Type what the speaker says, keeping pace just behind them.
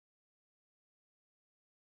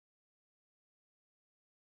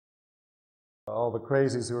all the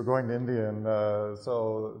crazies who were going to India, and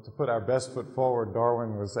so to put our best foot forward,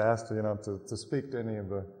 Darwin was asked, to speak to any of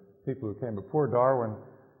the people who came. But poor Darwin,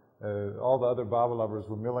 all the other Baba lovers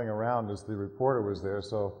were milling around as the reporter was there,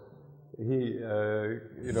 so he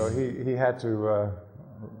had to.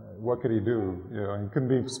 What could he do?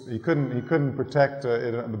 He couldn't protect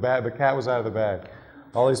it. The cat was out of the bag.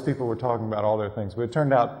 All these people were talking about all their things, but it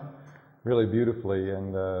turned out really beautifully,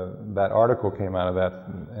 and that article came out of that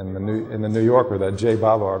in the New Yorker, that J.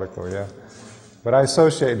 Baba article, yeah. But I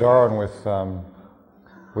associate Darwin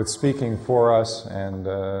with speaking for us, and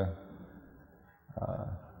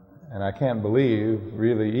I can't believe,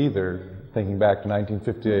 really either, thinking back to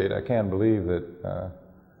 1958, I can't believe that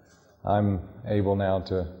I'm able now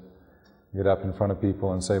to get up in front of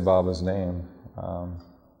people and say Baba's name.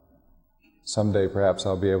 Someday perhaps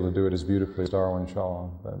I'll be able to do it as beautifully as Darwin Shaw,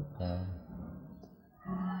 but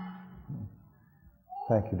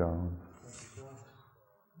thank you, Darwin.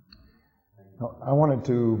 I wanted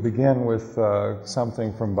to begin with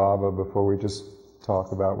something from Baba before we just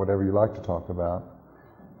talk about whatever you like to talk about.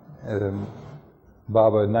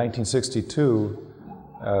 Baba, in 1962,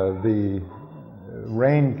 the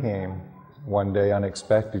rain came one day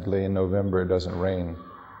unexpectedly in November. It doesn't rain,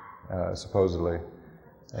 supposedly,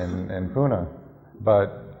 in Pune,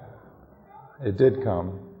 but it did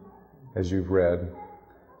come, as you've read,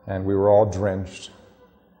 and we were all drenched,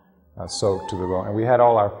 soaked to the bone, and we had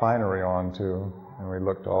all our finery on too, and we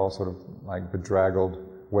looked all sort of like bedraggled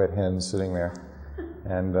wet hens sitting there,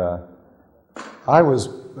 and I was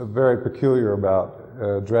very peculiar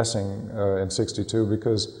about dressing in '62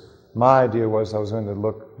 because my idea was I was going to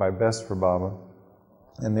look my best for Baba,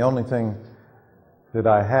 and the only thing that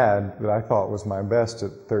I had that I thought was my best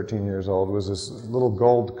at 13 years old was this little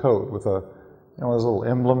gold coat with those little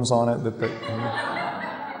emblems on it that the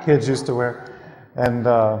kids used to wear. And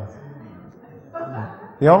the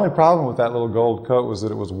only problem with that little gold coat was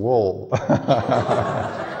that it was wool.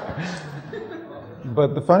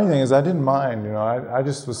 But the funny thing is I didn't mind, I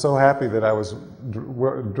just was so happy that I was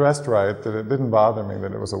dressed right that it didn't bother me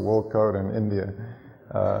that it was a wool coat in India.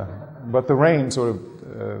 But the rain sort of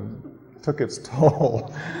took its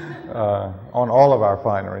toll on all of our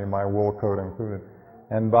finery, my wool coat included.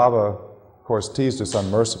 And Baba, of course, teased us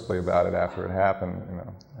unmercifully about it after it happened,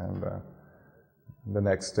 and the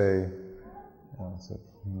next day it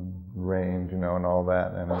rained, and all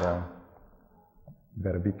that, and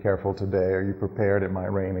better be careful today. Are you prepared? It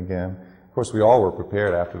might rain again. Of course, we all were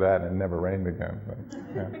prepared after that, and it never rained again. But,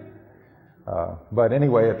 yeah. But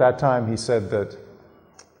anyway, at that time, he said,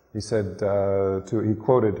 he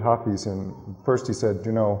quoted Hafiz, and first he said,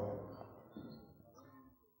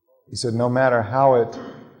 no matter how it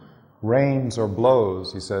rains or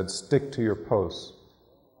blows, he said, stick to your post.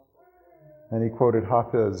 And he quoted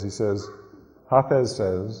Hafiz. He says, Hafiz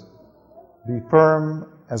says, be firm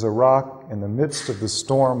as a rock in the midst of the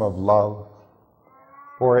storm of love,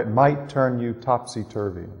 or it might turn you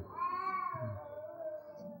topsy-turvy.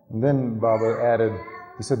 And then Baba added,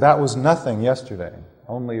 he said, that was nothing yesterday,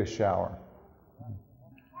 only a shower.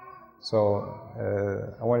 So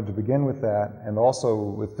I wanted to begin with that, and also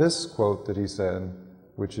with this quote that he said,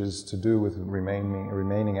 which is to do with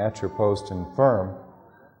remaining at your post and firm.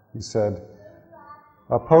 He said,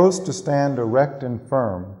 a post to stand erect and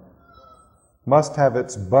firm must have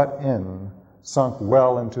its butt in sunk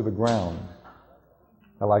well into the ground.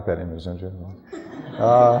 I like that image, don't you?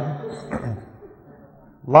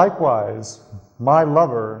 Likewise, my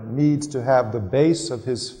lover needs to have the base of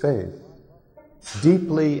his faith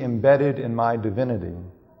deeply embedded in my divinity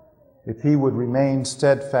if he would remain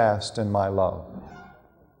steadfast in my love.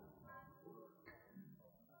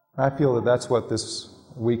 I feel that that's what this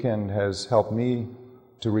weekend has helped me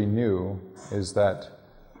to renew, is that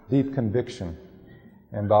deep conviction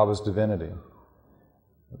in Baba's divinity,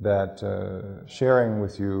 that sharing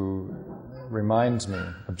with you reminds me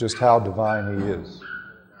of just how divine he is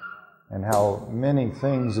and how many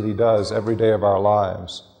things that he does every day of our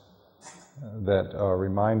lives that are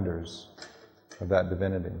reminders of that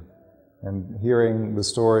divinity. And hearing the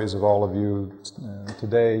stories of all of you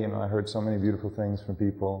today, I heard so many beautiful things from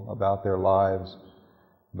people about their lives,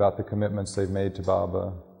 about the commitments they've made to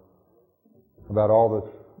Baba, about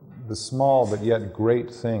all the small but yet great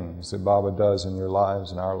things that Baba does in your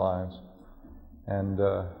lives and our lives. And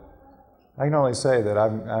I can only say that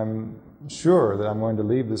I'm sure that I'm going to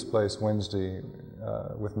leave this place Wednesday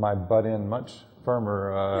with my butt in much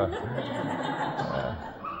firmer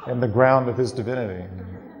in the ground of his divinity.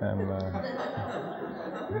 And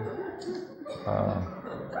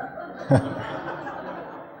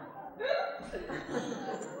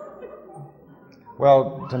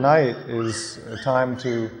Well, tonight is a time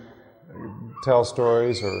to tell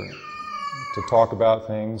stories or to talk about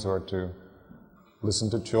things or to listen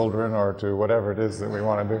to children or to whatever it is that we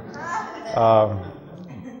want to do.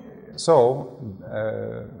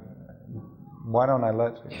 Why don't I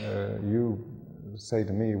let you say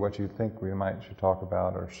to me what you think we should talk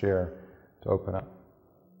about or share to open up?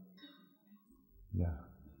 Yeah.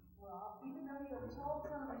 Well, even though you have told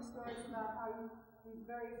some of these stories about how you, these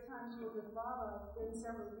various times you were with Baba, it's been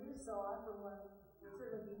several years, so I, for one, would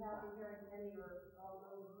certainly be happy hearing any or all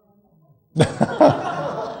those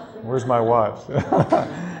again. Where's my watch?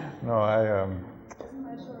 No,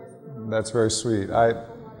 that's very sweet.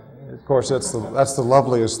 Of course, that's the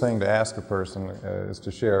loveliest thing to ask a person is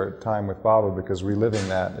to share time with Baba, because reliving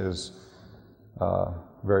that is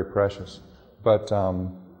very precious. But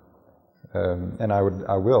and I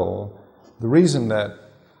will. The reason that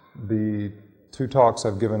the two talks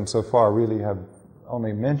I've given so far really have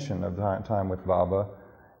only mention of time with Baba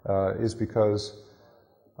is because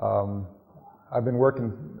I've been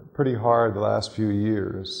working pretty hard the last few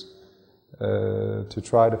years to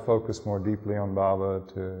try to focus more deeply on Baba,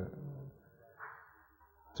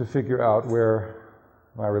 to figure out where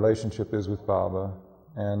my relationship is with Baba.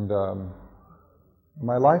 And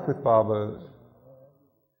my life with Baba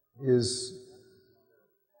is,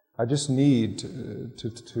 I just need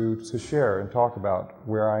to share and talk about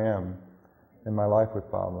where I am in my life with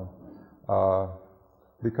Baba,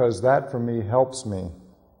 because that for me helps me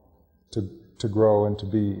to grow and to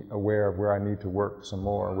be aware of where I need to work some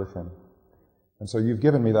more with him. And so you've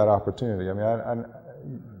given me that opportunity. I mean,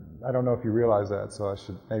 I don't know if you realize that, so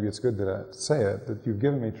maybe it's good to say it, that you've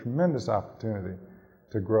given me tremendous opportunity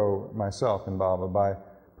to grow myself in Baba by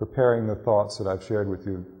preparing the thoughts that I've shared with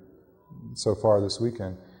you so far this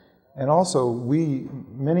weekend. And also,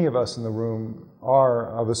 many of us in the room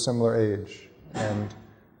are of a similar age and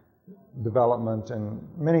development, and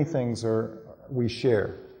many things we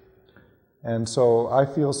share. And so I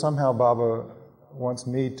feel somehow Baba wants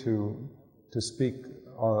me to speak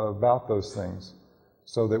about those things,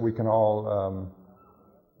 so that we can all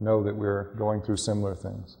know that we're going through similar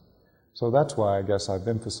things. So that's why I guess I've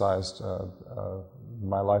emphasized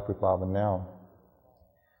my life with Baba now.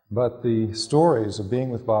 But the stories of being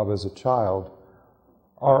with Baba as a child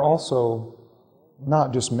are also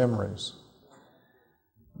not just memories.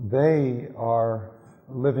 They are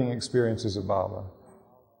living experiences of Baba.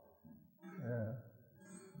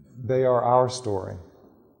 They are our story.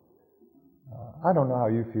 I don't know how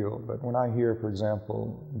you feel, but when I hear, for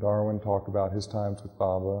example, Darwin talk about his times with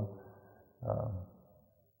Baba,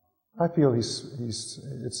 I feel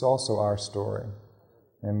it's also our story.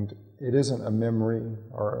 And it isn't a memory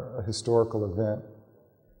or a historical event.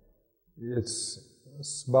 It's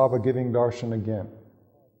Baba giving darshan again.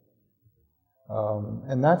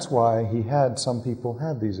 And that's why some people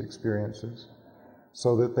had these experiences,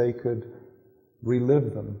 so that they could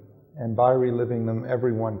relive them. And by reliving them,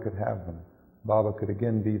 everyone could have them. Baba could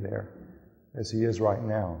again be there, as he is right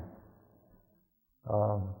now.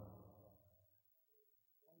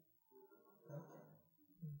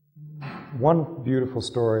 One beautiful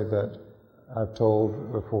story that I've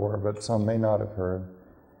told before, but some may not have heard,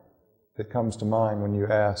 that comes to mind when you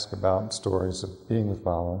ask about stories of being with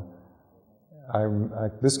Baba.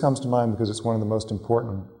 This comes to mind because it's one of the most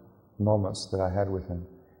important moments that I had with him.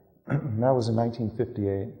 And that was in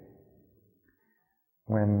 1958,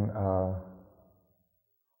 when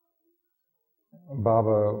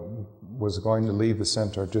Baba was going to leave the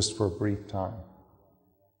center just for a brief time.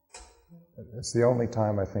 It's the only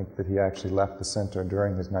time, I think, that he actually left the center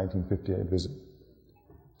during his 1958 visit,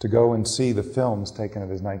 to go and see the films taken at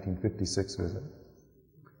his 1956 visit.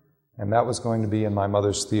 And that was going to be in my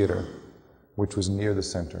mother's theater, which was near the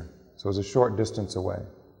center. So it was a short distance away.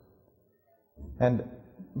 And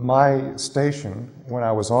my station, when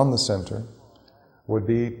I was on the center, would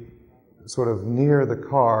be sort of near the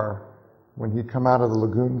car when he'd come out of the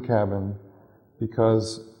lagoon cabin,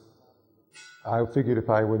 because I figured if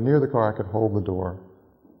I were near the car, I could hold the door,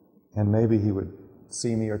 and maybe he would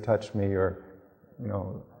see me or touch me or,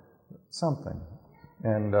 something.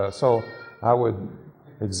 And so I would,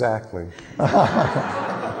 exactly.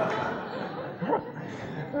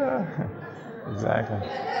 Exactly.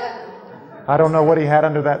 I don't know what he had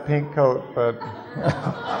under that pink coat, but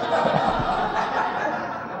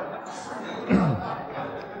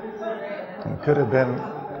it could have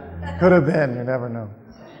been, you never know.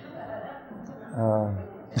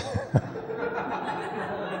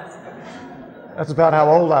 That's about how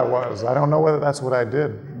old I was. I don't know whether that's what I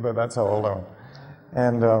did, but that's how old I was.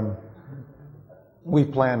 And we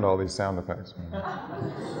planned all these sound effects.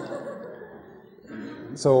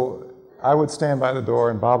 so I would stand by the door,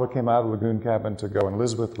 and Baba came out of the lagoon cabin to go, and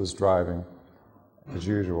Elizabeth was driving, as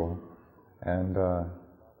usual. And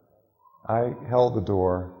I held the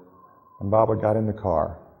door, and Baba got in the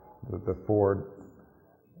car, the Ford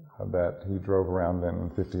that he drove around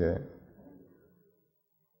in '58.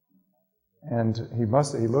 And he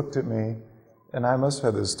looked at me, and I must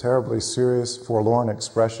have had this terribly serious, forlorn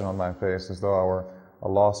expression on my face, as though I were a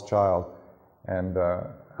lost child. And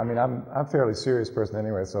I mean, I'm a fairly serious person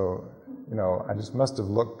anyway, so, you know, I just must have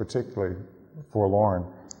looked particularly forlorn.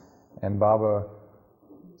 And Baba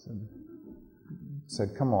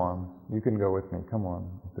said, "Come on, you can go with me, come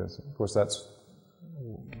on." This. Of course, that's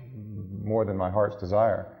more than my heart's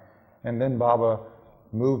desire. And then Baba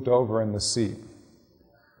moved over in the seat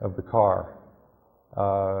of the car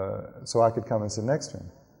so I could come and sit next to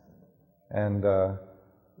him. And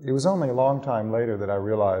it was only a long time later that I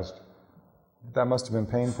realized that must have been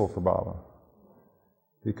painful for Baba,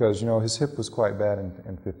 because, you know, his hip was quite bad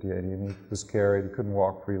in '58, and he was carried, he couldn't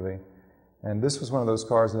walk freely. And this was one of those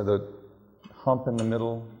cars that had the hump in the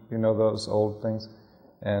middle, you know, those old things.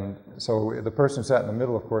 And so the person who sat in the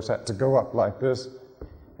middle, of course, had to go up like this.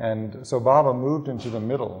 And so Baba moved into the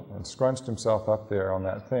middle and scrunched himself up there on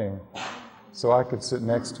that thing so I could sit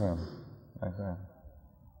next to him like that.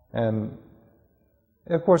 And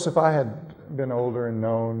of course, if I had been older and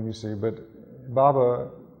known, you see, but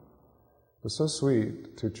Baba was so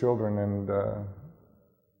sweet to children, and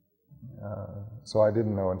so I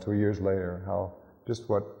didn't know until years later just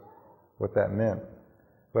what that meant.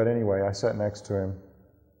 But anyway, I sat next to him,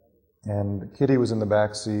 and Kitty was in the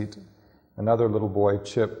back seat. Another little boy,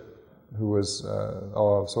 Chip, who was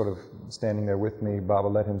sort of standing there with me, Baba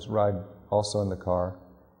let him ride also in the car,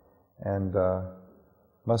 and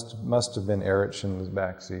must have been Erich in the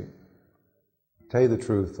back seat. To tell you the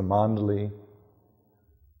truth, the mandali,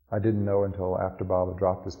 I didn't know until after Baba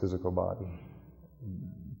dropped his physical body,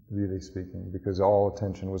 really speaking, because all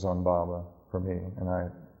attention was on Baba for me,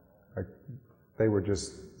 and they were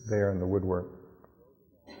just there in the woodwork.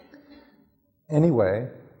 Anyway,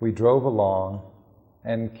 we drove along,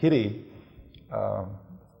 and Kitty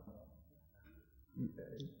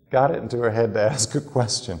got it into her head to ask a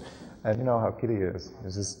question. And you know how Kitty is.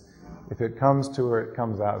 It's just, if it comes to her, it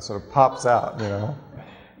comes out, it sort of pops out, you know.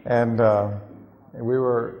 And we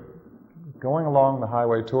were going along the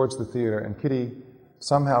highway towards the theater, and Kitty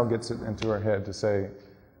somehow gets it into her head to say,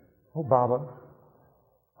 "Oh, Baba,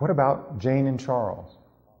 what about Jane and Charles?"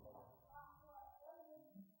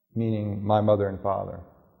 Meaning my mother and father.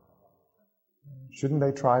 Shouldn't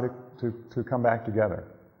they try to come back together?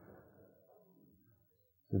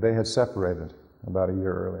 They had separated about a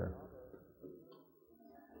year earlier.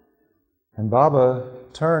 And Baba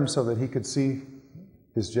turned so that he could see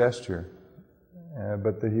his gesture,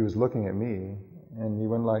 but that he was looking at me, and he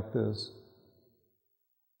went like this.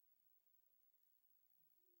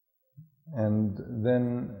 And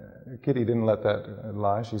then Kitty didn't let that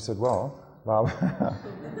lie. She said, "Well, Baba,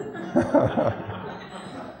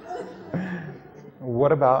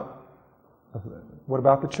 what about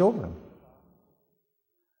the children?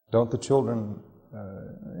 Don't the children,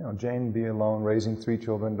 Jane be alone raising 3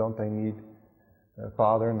 children? Don't they need a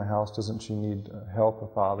father in the house? Doesn't she need help, a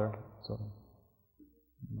father?" So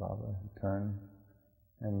Baba turned,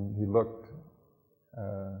 and he looked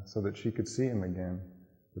so that she could see him again.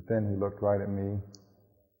 But then he looked right at me,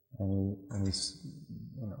 and he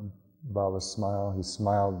Baba's smile. He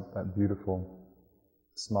smiled that beautiful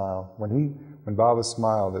smile. When Baba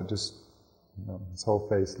smiled, it just, his whole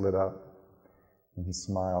face lit up. And he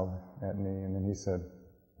smiled at me, and then he said,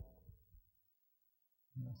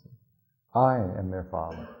 "I am their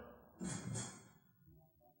father."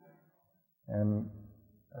 And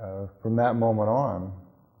from that moment on,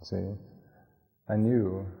 see, I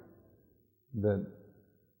knew that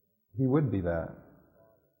he would be that.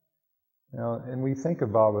 And we think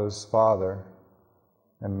of Baba's father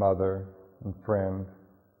and mother and friend,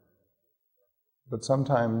 but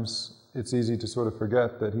sometimes it's easy to sort of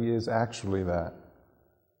forget that he is actually that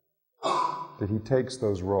he takes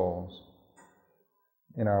those roles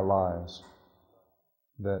in our lives.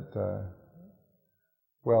 That,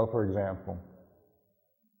 for example,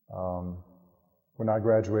 when I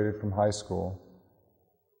graduated from high school,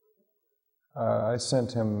 I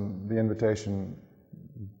sent him the invitation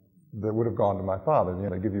that would have gone to my father.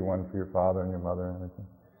 They give you one for your father and your mother and everything.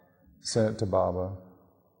 Sent it to Baba.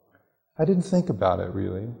 I didn't think about it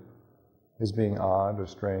really as being odd or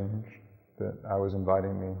strange that I was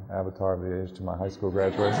inviting the avatar of the age to my high school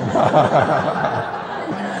graduation.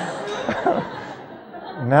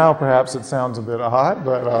 Now perhaps it sounds a bit odd,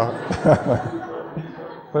 but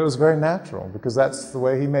But it was very natural, because that's the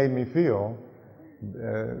way he made me feel.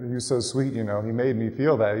 He was so sweet, you know. He made me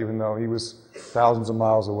feel that, even though he was thousands of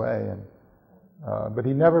miles away. But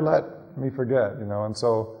he never let me forget, you know. And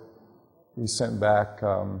so he sent back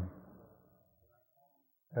a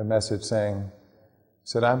message saying, he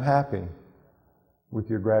said, "I'm happy with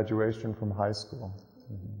your graduation from high school.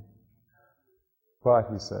 But,"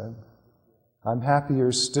 he said, "I'm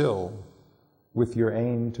happier still with your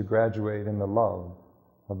aim to graduate in the love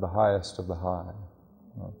of the highest of the high."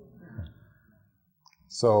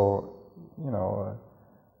 So, you know,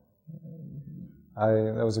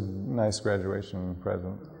 that was a nice graduation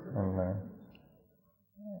present. And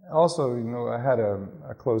also, you know, I had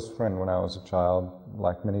a close friend when I was a child,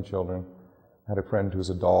 like many children. I had a friend who was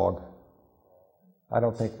a dog. I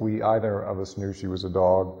don't think either of us knew she was a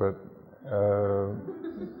dog, but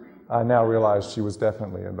I now realize she was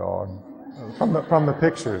definitely a dog. From the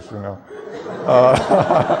pictures, you know.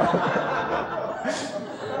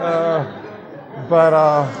 But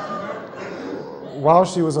while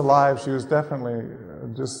she was alive, she was definitely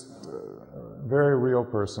just a very real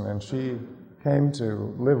person, and she came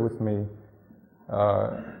to live with me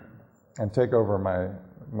and take over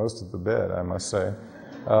most of the bed, I must say,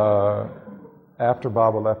 after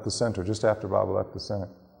Baba left the center, just after Baba left the center.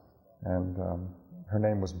 And her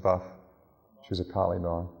name was Buff. She was a collie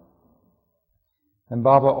dog. And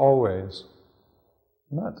Baba always,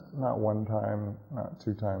 not one time, not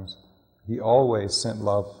two times, he always sent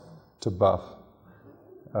love to Buff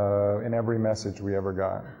in every message we ever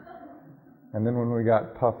got. And then when we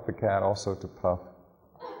got Puff the cat, also to Puff.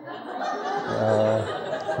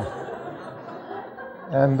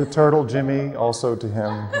 And the turtle Jimmy, also to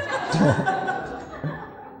him.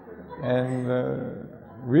 And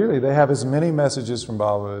really, they have as many messages from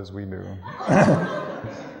Baba as we do.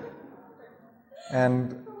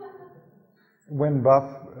 And when Buff,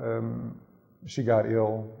 she got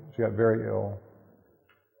ill, she got very ill.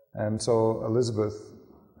 And so Elizabeth,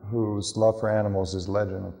 whose love for animals is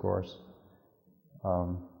legend, of course,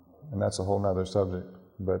 and that's a whole other subject,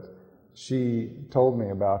 but she told me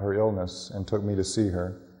about her illness and took me to see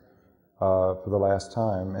her for the last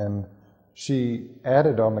time. And she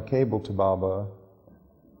added on the cable to Baba,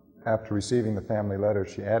 after receiving the family letter,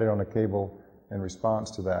 she added on a cable in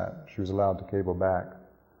response to that. She was allowed to cable back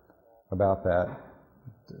about that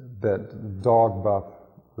dog Buff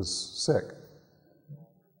was sick.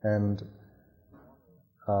 And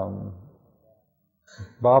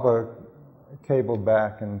Baba cabled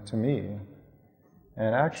back to me.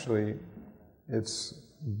 And actually, it's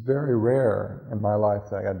very rare in my life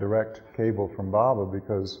that I got direct cable from Baba,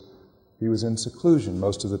 because he was in seclusion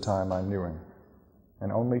most of the time I knew him.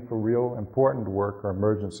 And only for real important work or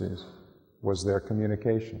emergencies was there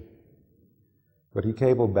communication. But he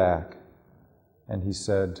cabled back, and he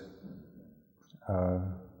said,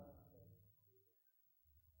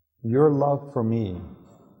 "Your love for me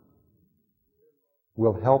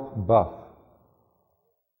will help Buff,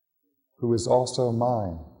 who is also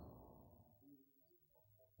mine."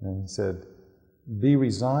 And he said, "Be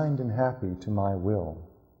resigned and happy to my will."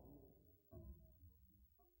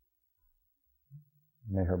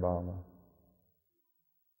 MeherBaba.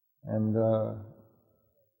 And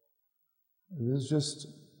this is just,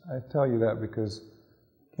 I tell you that because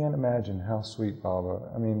I can't imagine how sweet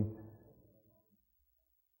Baba. I mean,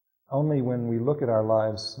 only when we look at our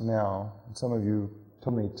lives now, and some of you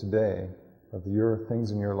told me today of your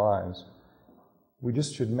things in your lives, we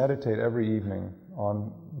just should meditate every evening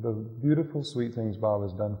on the beautiful, sweet things Baba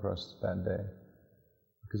has done for us that day.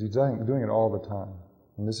 Because he's doing it all the time.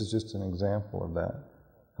 And this is just an example of that.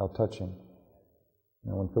 How touching. You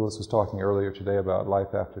know, when Phyllis was talking earlier today about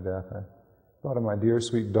life after death, I thought of my dear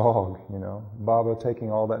sweet dog, you know, Baba taking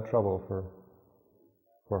all that trouble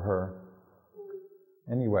for her.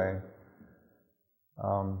 Anyway,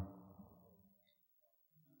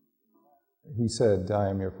 he said, "I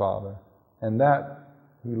am your father." And that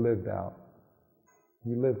he lived out.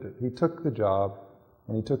 He lived it. He took the job,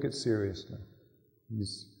 and he took it seriously.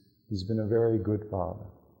 He's been a very good father.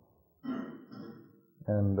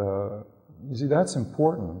 And you see, that's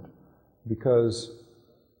important, because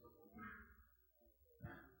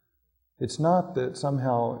it's not that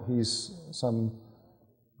somehow he's some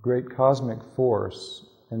great cosmic force,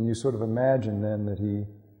 and you sort of imagine then that he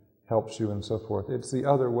helps you and so forth. It's the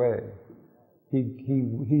other way.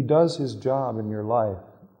 He does his job in your life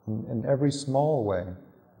in every small way,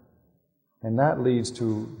 and that leads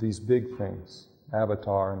to these big things,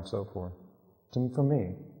 avatar and so forth. For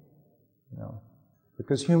me, you know.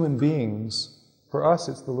 Because human beings, for us,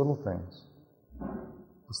 it's the little things.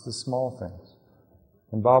 It's the small things.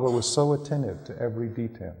 And Baba was so attentive to every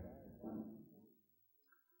detail.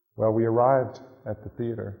 Well, we arrived at the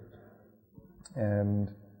theater,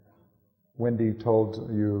 and Wendy told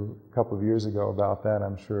you a couple of years ago about that,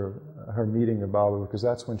 I'm sure, her meeting with Baba, because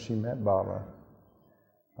that's when she met Baba.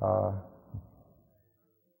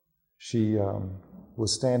 She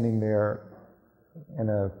was standing there in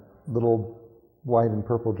a little white and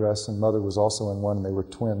purple dress, and Mother was also in one, and they were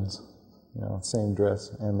twins, you know, same dress,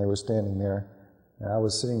 and they were standing there. And I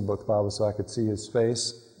was sitting with Baba so I could see his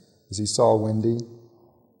face as he saw Wendy,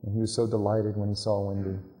 and he was so delighted when he saw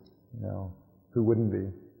Wendy, you know, who wouldn't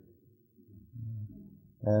be?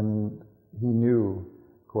 And he knew,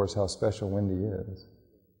 of course, how special Wendy is.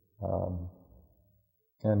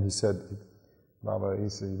 And he said, Baba, he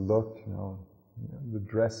said, look, you know, the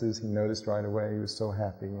dresses, he noticed right away, he was so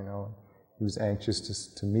happy, you know. He was anxious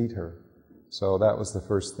to meet her. So that was the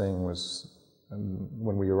first thing, was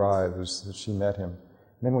when we arrived, was that she met him.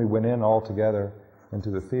 And then we went in all together into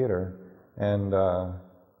the theater, and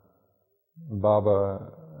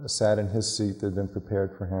Baba sat in his seat that had been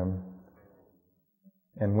prepared for him.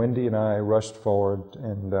 And Wendy and I rushed forward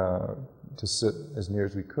and to sit as near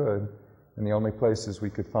as we could, and the only places we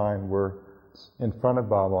could find were in front of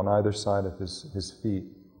Baba on either side of his feet.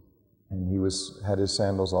 And he had his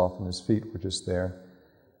sandals off and his feet were just there.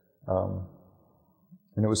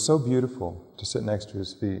 And it was so beautiful to sit next to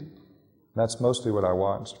his feet. That's mostly what I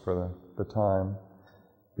watched for the time,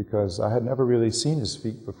 because I had never really seen his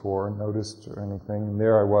feet before, noticed or anything. And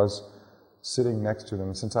there I was, sitting next to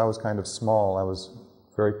them. Since I was kind of small, I was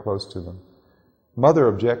very close to them. Mother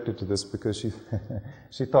objected to this because she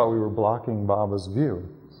she thought we were blocking Baba's view.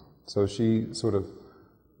 So she sort of,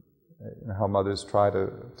 you know, how mothers try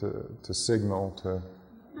to signal to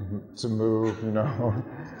move, you know.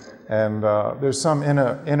 And there's some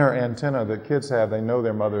inner antenna that kids have. They know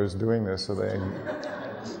their mother is doing this, so they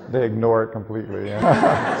ignore it completely. And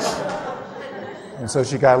so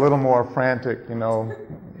she got a little more frantic, you know,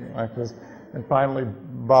 like this. And finally,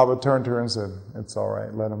 Baba turned to her and said, "It's all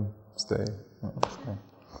right, let him stay."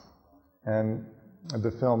 And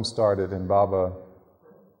the film started, and Baba,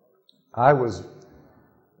 I was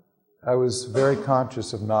very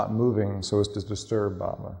conscious of not moving so as to disturb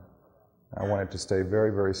Baba. I wanted to stay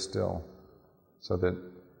very, very still so that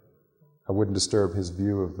I wouldn't disturb his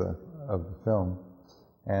view of the film.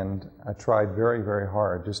 And I tried very, very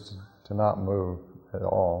hard just to not move at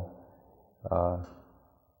all.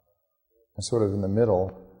 And sort of in the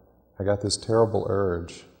middle, I got this terrible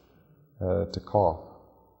urge to cough.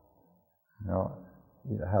 You know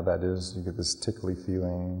how that is? You get this tickly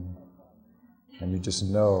feeling, and you just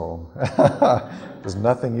know there's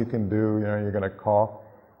nothing you can do, you know, you're going to cough.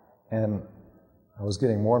 And I was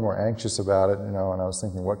getting more and more anxious about it, you know, and I was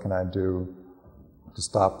thinking, what can I do to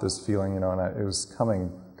stop this feeling, you know, and it was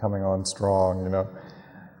coming on strong, you know.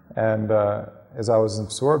 And as I was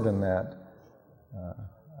absorbed in that,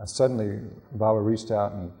 suddenly Baba reached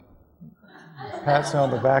out and pats me on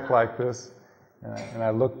the back like this, and I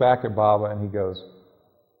look back at Baba, and he goes,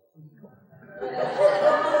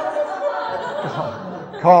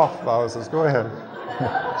 cough. Baba says, go ahead.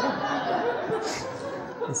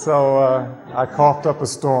 So I coughed up a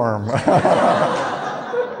storm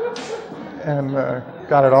and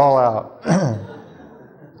got it all out.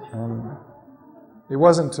 It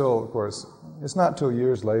wasn't until, of course, it's not until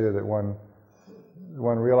years later that one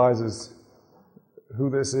realizes who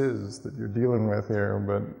this is that you're dealing with here,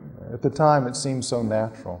 but at the time it seemed so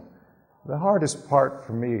natural. The hardest part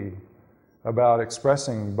for me about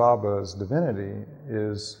expressing Baba's divinity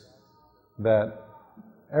is that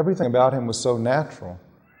everything about him was so natural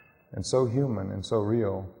and so human and so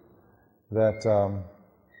real that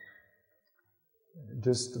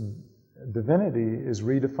just divinity is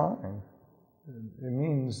redefined. It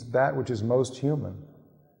means that which is most human.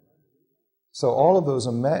 So all of those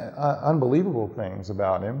unbelievable things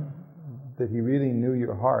about him, that he really knew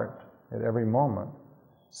your heart at every moment,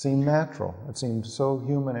 seemed natural. It seemed so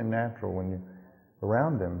human and natural when you're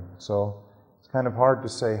around him. So it's kind of hard to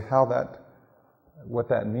say what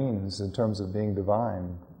that means in terms of being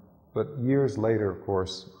divine. But years later, of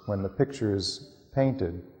course, when the picture is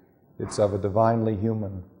painted, it's of a divinely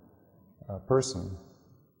human person.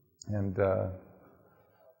 And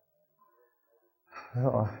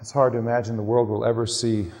it's hard to imagine the world will ever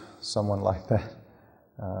see someone like that.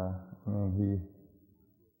 I mean,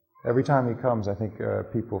 every time he comes, I think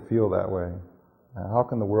people feel that way. How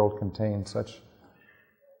can the world contain such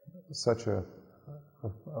a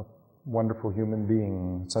wonderful human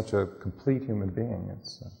being, such a complete human being?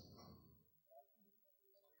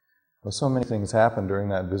 Well, so many things happened during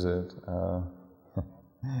that visit.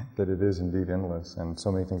 that it is indeed endless, and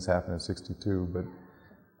so many things happen at 62, but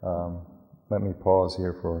let me pause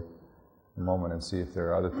here for a moment and see if there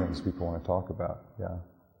are other things people want to talk about. Yeah.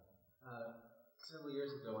 Several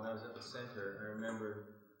years ago when I was at the center, I remember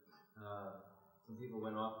some people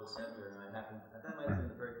went off the center, and that might have been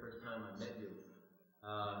the very first time I met you.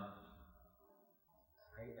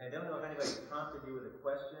 I don't know if anybody prompted you with a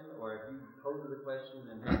question, or if you posed the question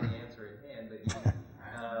and had the answer at hand, but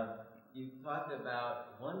you talked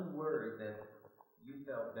about one word that you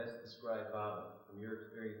felt best described Baba from your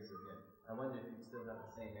experience of him. I wonder if you still have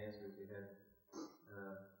the same answer as you had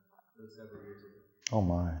those several years ago. Oh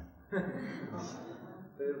my. But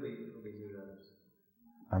it'll be new to others.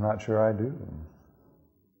 I'm not sure I do.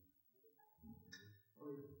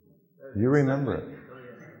 You remember it.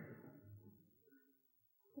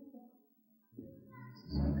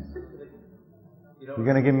 You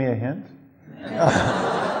going to give me a hint?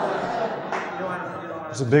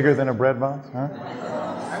 Is it bigger than a bread box? Huh?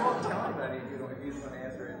 I won't tell anybody if you don't want to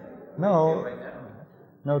answer it. No. Right now.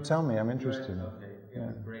 No, tell me. I'm interested. Okay. It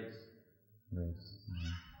was grace. Grace.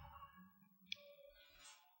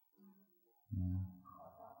 Yeah.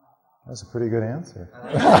 That's a pretty good answer.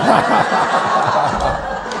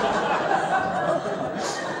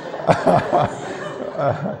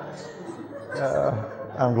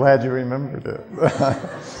 I'm glad you remembered it.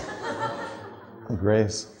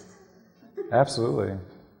 Grace. Absolutely.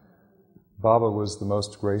 Baba was the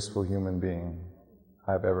most graceful human being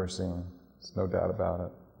I've ever seen. There's no doubt about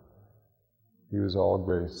it. He was all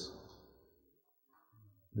grace.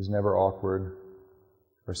 He was never awkward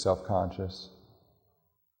or self-conscious.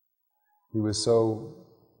 He was so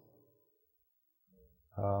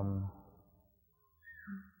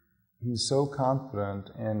he's so confident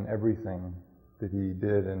in everything that he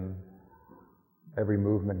did and every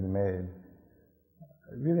movement he made.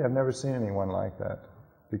 Really, I've never seen anyone like that,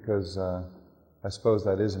 because I suppose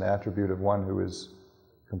that is an attribute of one who is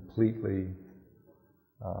completely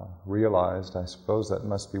realized. I suppose that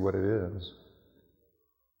must be what it is.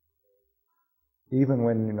 Even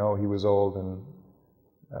when, he was old and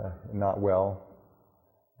not well,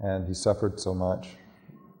 and he suffered so much,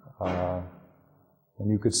 and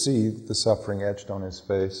you could see the suffering etched on his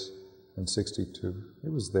face in 62.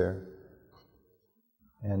 It was there.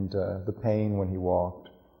 And the pain when he walked.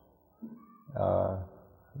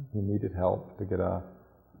 He needed help to get up.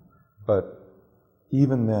 But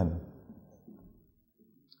even then,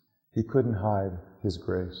 he couldn't hide his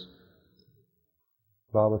grace.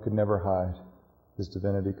 Baba could never hide his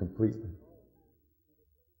divinity completely.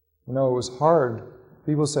 It was hard.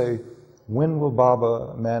 People say, when will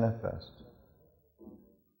Baba manifest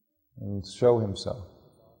and show himself?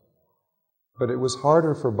 But it was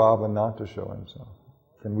harder for Baba not to show himself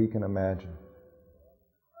than we can imagine.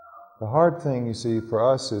 The hard thing, you see,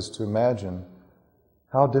 for us is to imagine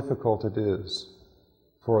how difficult it is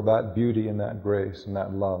for that beauty and that grace and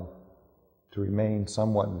that love to remain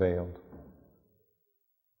somewhat veiled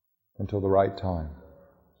until the right time.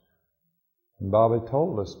 And Baba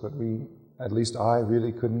told us, but we, at least I,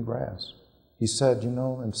 really couldn't grasp. He said,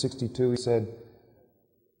 in 62, he said,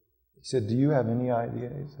 do you have any idea,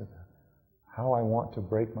 he said, how I want to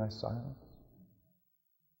break my silence?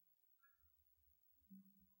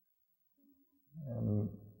 And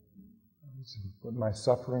what my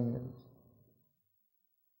suffering is.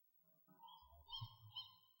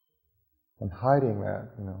 And hiding that,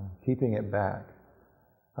 keeping it back.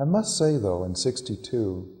 I must say, though, in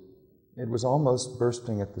 62, it was almost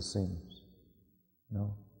bursting at the seams.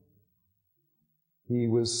 He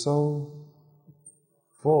was so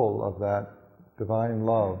full of that divine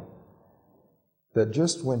love that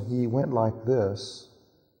just when he went like this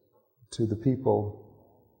to the people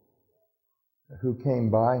who came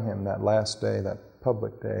by him that last day, that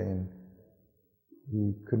public day, and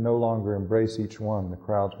he could no longer embrace each one. The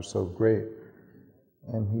crowds were so great.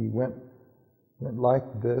 And he went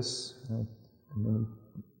like this, and then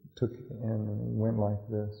he took it in and he went like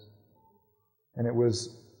this. And it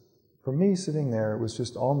was, for me sitting there, it was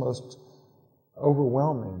just almost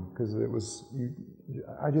overwhelming, because it was,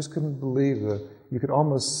 I just couldn't believe you could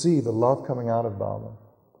almost see the love coming out of Baba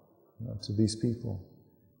to these people.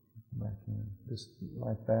 Just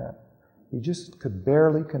like that. He just could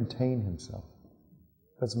barely contain himself.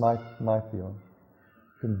 That's my feeling.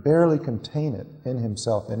 He can barely contain it in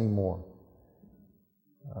himself anymore.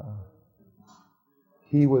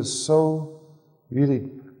 He was so really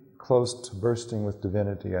close to bursting with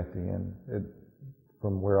divinity at the end,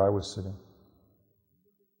 from where I was sitting.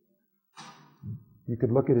 You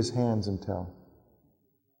could look at his hands and tell.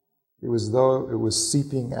 It was as though it was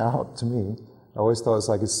seeping out to me I always thought it was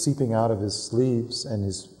like it's seeping out of his sleeves and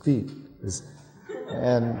his feet.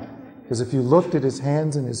 And because if you looked at his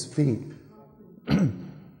hands and his feet,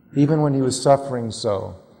 even when he was suffering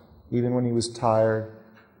so, even when he was tired,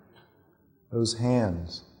 those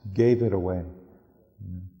hands gave it away.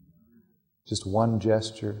 Just one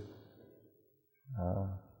gesture.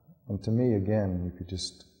 And to me, again, you could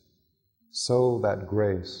just sow that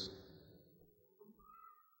grace.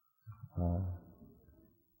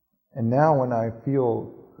 And now when I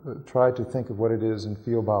try to think of what it is and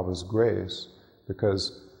feel Baba's grace,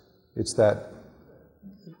 because it's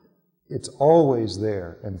always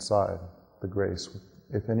there inside the grace.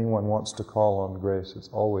 If anyone wants to call on grace, it's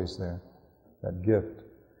always there, that gift.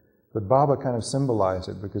 But Baba kind of symbolized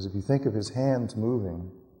it, because if you think of his hands moving,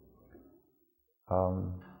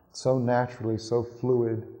 so naturally, so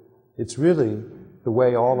fluid, it's really the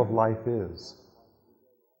way all of life is.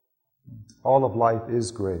 All of life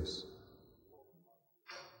is grace.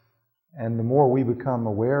 And the more we become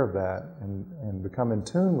aware of that and become in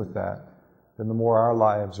tune with that, then the more our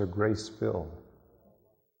lives are grace-filled.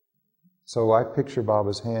 So I picture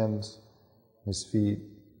Baba's hands, his feet,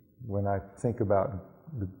 when I think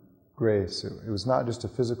about the grace. It was not just a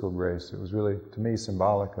physical grace, it was really, to me,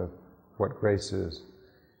 symbolic of what grace is.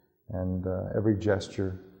 And every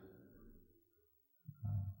gesture,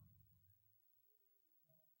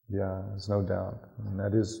 there's no doubt. And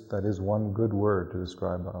that is one good word to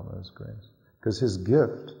describe Baba as grace. Because his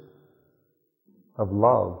gift of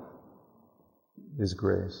love is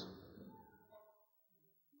grace.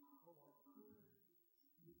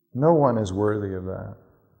 No one is worthy of that.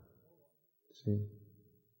 See?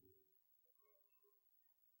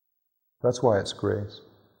 That's why it's grace.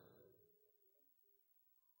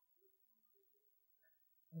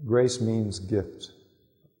 Grace means gift,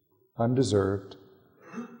 undeserved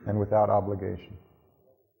and without obligation.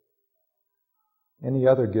 Any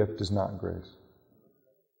other gift is not grace.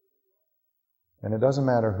 And it doesn't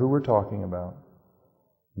matter who we're talking about,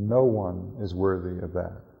 no one is worthy of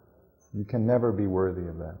that. You can never be worthy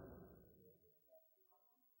of that.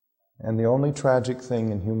 And the only tragic thing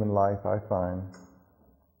in human life, I find,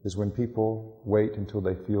 is when people wait until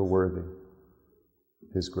they feel worthy of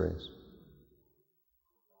His grace.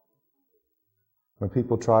 When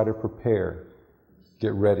people try to prepare,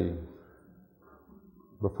 get ready,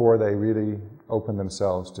 before they really open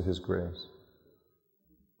themselves to His grace.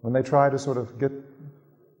 When they try to sort of get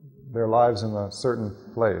their lives in a certain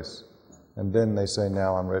place, and then they say,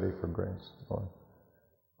 now I'm ready for grace.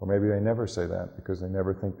 Or maybe they never say that because they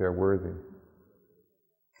never think they're worthy.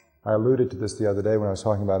 I alluded to this the other day when I was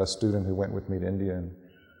talking about a student who went with me to India and,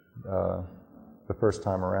 the first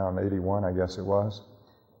time around, 81 I guess it was.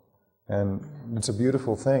 And it's a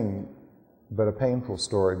beautiful thing, but a painful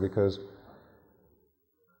story, because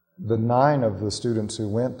the 9 of the students who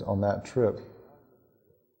went on that trip,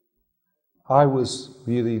 I was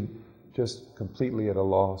really just completely at a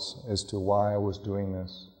loss as to why I was doing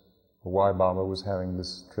this, or why Baba was having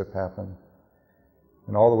this trip happen.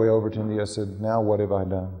 And all the way over to India I said, now what have I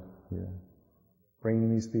done here? Bringing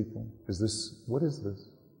these people? What is this?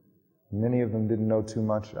 Many of them didn't know too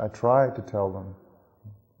much. I tried to tell them.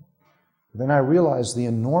 Then I realized the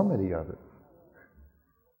enormity of it.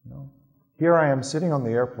 You know? Here I am sitting on the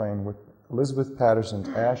airplane with Elizabeth Patterson's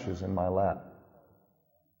ashes in my lap,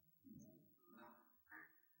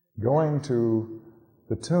 going to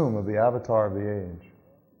the tomb of the Avatar of the Age,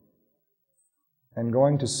 and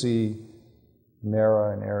going to see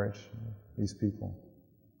Mera and Erich, these people.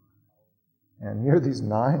 And here are these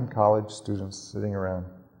 9 college students sitting around.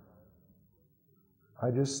 I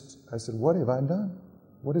said, what have I done?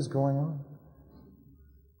 What is going on?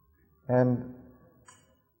 And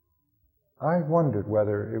I wondered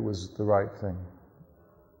whether it was the right thing.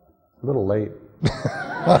 A little late.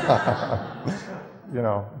 You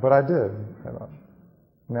know, but I did. I thought,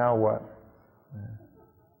 now what?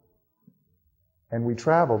 And we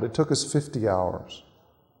traveled. It took us 50 hours.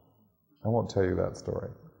 I won't tell you that story.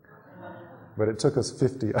 But it took us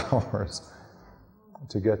 50 hours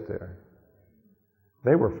to get there.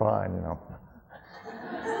 They were fine, you know.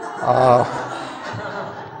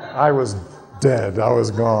 I was dead. I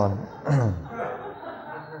was gone. I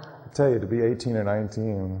tell you, to be 18 or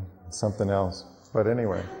 19, something else. But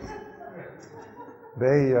anyway,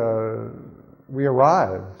 we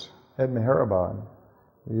arrived at MeherBabaLibrary.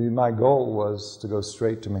 My goal was to go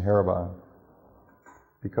straight to MeherBabaLibrary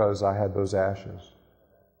because I had those ashes.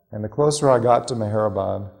 And the closer I got to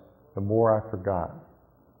MeherBabaLibrary, the more I forgot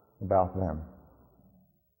about them.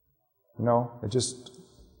 You know, it just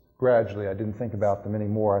gradually, I didn't think about them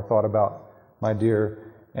anymore. I thought about my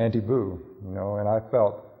dear Auntie Boo, you know, and I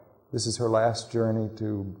felt this is her last journey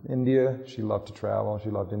to India. She loved to travel. She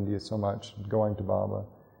loved India so much, going to Baba.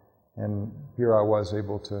 And here I was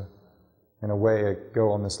able to, in a way,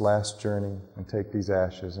 go on this last journey and take these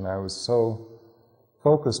ashes. And I was so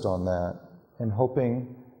focused on that and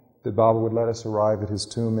hoping that Baba would let us arrive at his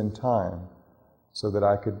tomb in time so that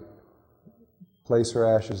I could place her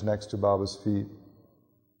ashes next to Baba's feet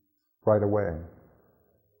right away.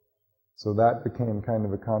 So that became kind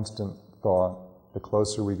of a constant thought the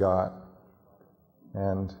closer we got.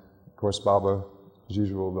 And of course Baba, as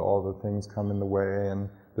usual, all the things come in the way and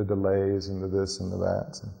the delays and the this and the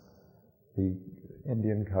that. And the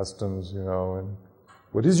Indian customs, and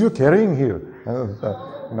what is you carrying here?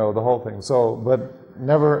 The whole thing. So, but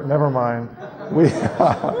never mind.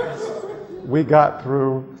 We got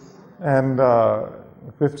through, and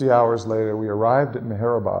 50 hours later we arrived at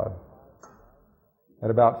Meherabad at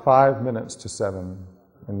about 5 minutes to 7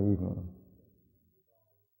 in the evening.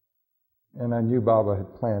 And I knew Baba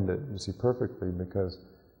had planned it, you see, perfectly, because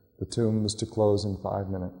the tomb was to close in 5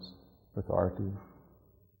 minutes with Arti.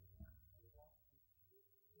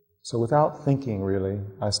 So without thinking, really,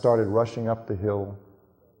 I started rushing up the hill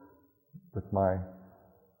with my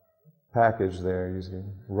package there, you see,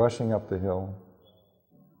 rushing up the hill.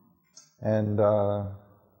 And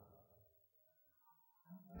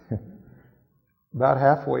about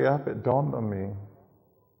halfway up, it dawned on me,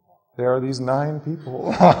 there are these 9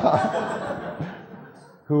 people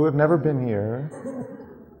who have never been here.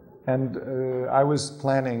 And I was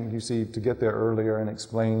planning, you see, to get there earlier and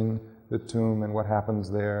explain the tomb and what happens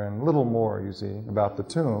there, and a little more, you see, about the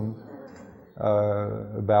tomb,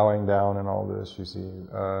 bowing down and all this, you see,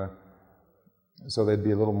 so they'd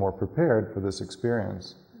be a little more prepared for this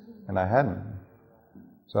experience, and I hadn't.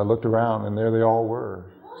 So I looked around, and there they all were,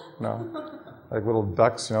 like little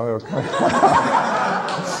ducks, they were coming.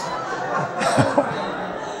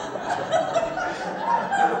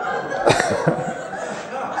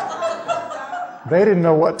 They didn't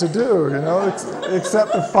know what to do,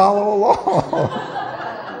 except to follow along.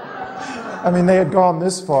 I mean, they had gone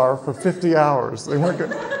this far for 50 hours. They weren't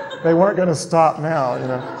going to stop now,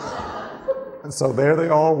 And so there they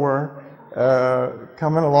all were,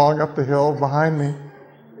 coming along up the hill behind me.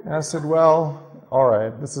 And I said, well, all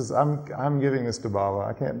right, I'm giving this to Baba.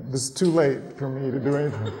 I can't, this is too late for me to do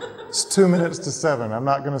anything. It's 2 minutes to 7. I'm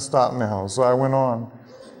not going to stop now. So I went on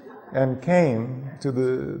and came to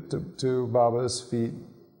Baba's feet,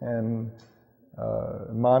 and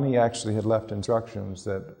Mani actually had left instructions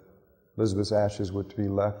that Elizabeth's ashes were to be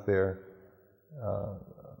left there, on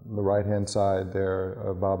the right-hand side there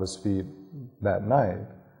of Baba's feet that night.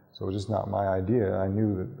 So it was just not my idea. I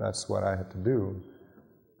knew that that's what I had to do.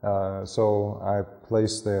 So I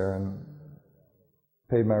placed there and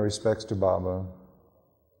paid my respects to Baba,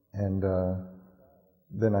 and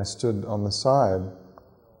then I stood on the side.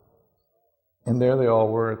 And there they all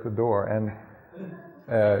were at the door, and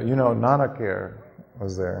Nanakir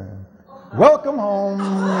was there. Welcome home!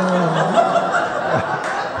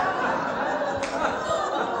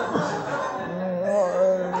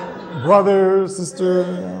 Brother, sister,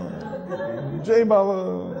 Jai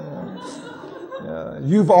Baba,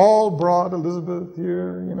 you've all brought Elizabeth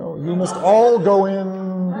here, you must all go in,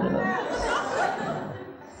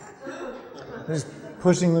 He's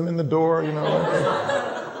pushing them in the door,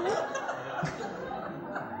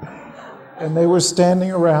 And they were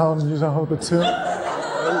standing around, the tomb,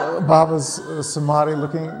 Baba's samadhi,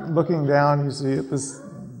 looking down. You see at this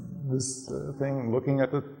thing, looking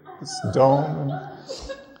at this dome,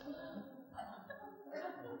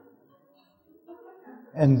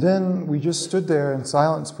 and then we just stood there in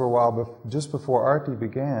silence for a while. Just before Arti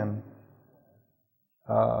began,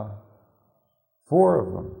 4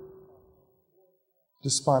 of them,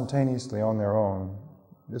 just spontaneously on their own,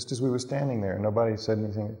 just as we were standing there, nobody said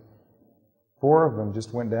anything. 4 of them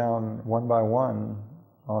just went down one by one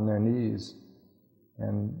on their knees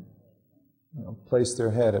and placed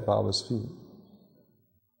their head at Baba's feet.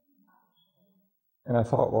 And I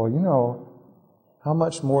thought, well, how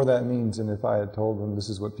much more that means than if I had told them this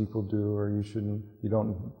is what people do, or you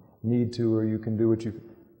don't need to, or you can do what you...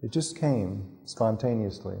 It just came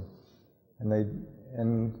spontaneously. And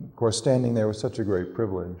of course, standing there was such a great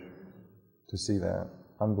privilege to see that.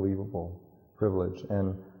 Unbelievable privilege.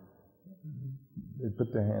 And they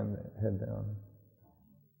put their head down.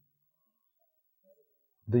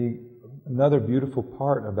 Another beautiful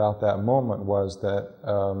part about that moment was that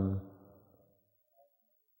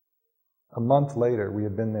a month later, we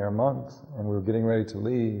had been there a month, and we were getting ready to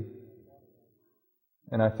leave,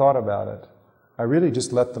 and I thought about it. I really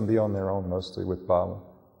just let them be on their own, mostly with Baba.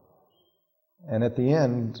 And at the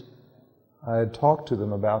end, I had talked to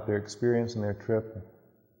them about their experience and their trip,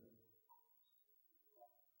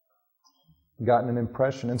 gotten an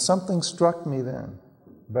impression, and something struck me then.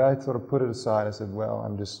 But I sort of put it aside. I said, well,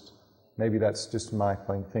 maybe that's just my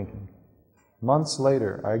plain thinking. Months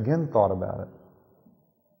later, I again thought about it.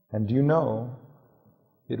 And do you know,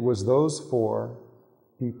 it was those 4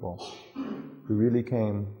 people who really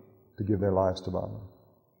came to give their lives to Baba,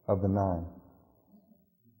 of the 9.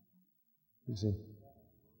 You see?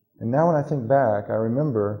 And now when I think back, I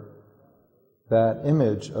remember that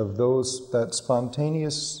image of that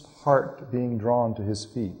spontaneous heart being drawn to his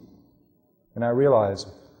feet. And I realize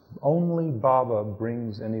only Baba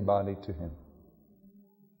brings anybody to him.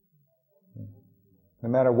 No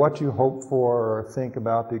matter what you hope for or think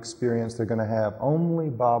about the experience they're going to have, only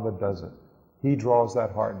Baba does it. He draws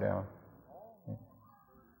that heart down.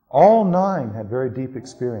 All 9 had very deep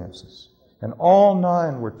experiences, and all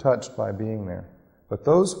 9 were touched by being there. But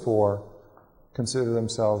those 4 consider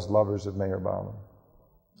themselves lovers of MeherBaba.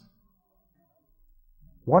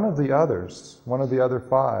 One of the other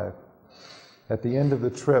 5, at the end of the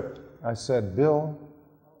trip, I said, Bill,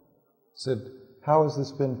 how has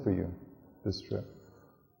this been for you, this trip?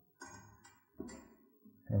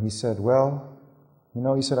 And he said, well,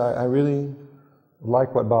 I really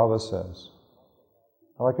like what Baba says.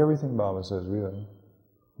 I like everything Baba says, really.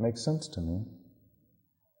 It makes sense to me.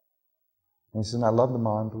 And he said, I love the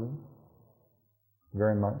mandali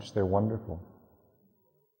very much. They're wonderful.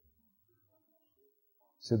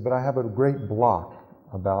 He said, but I have a great block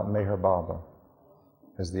about MeherBaba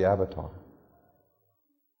as the avatar.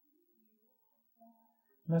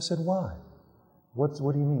 And I said, why? What do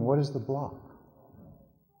you mean? What is the block?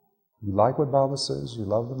 You like what Baba says? You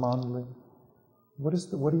love the mandali? What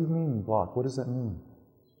do you mean, block? What does that mean?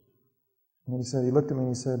 And he looked at me and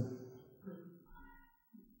he said,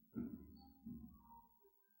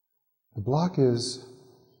 the block is,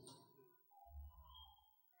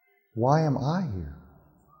 why am I here?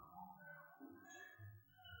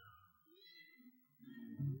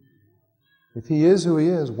 If he is who he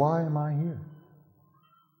is, why am I here?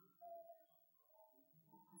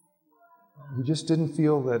 He just didn't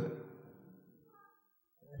feel that,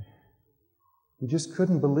 he just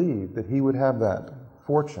couldn't believe that he would have that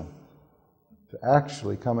fortune to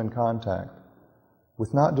actually come in contact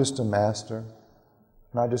with not just a master,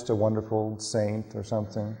 not just a wonderful saint or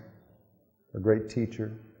something, a great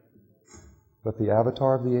teacher, but the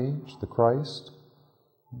avatar of the age, the Christ.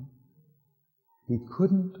 He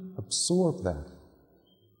couldn't absorb that.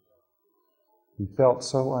 He felt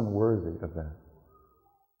so unworthy of that.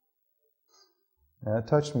 And it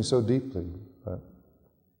touched me so deeply, but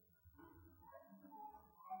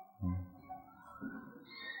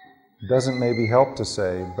it doesn't maybe help to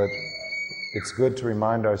say, but it's good to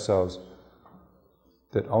remind ourselves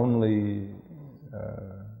that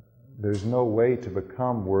there's no way to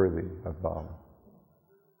become worthy of Baba.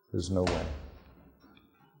 There's no way.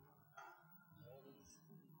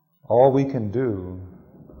 All we can do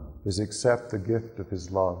is accept the gift of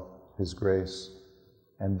His love, His grace,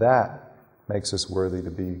 and that makes us worthy to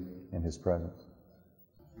be in His presence.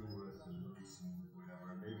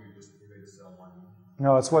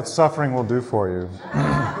 No, it's what suffering will do for you.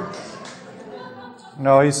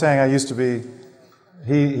 No, he's saying I used to be,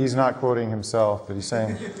 he's not quoting himself, but he's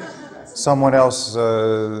saying someone else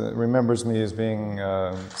remembers me as being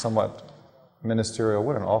somewhat ministerial.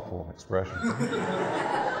 What an awful expression.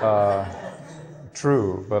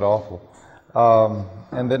 True, but awful.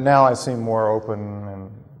 And that now I seem more open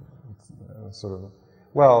and sort of,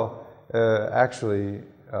 well, actually,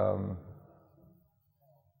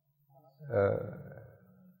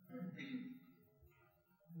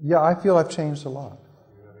 yeah, I feel I've changed a lot.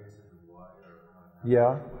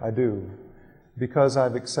 Yeah, I do. Because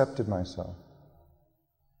I've accepted myself.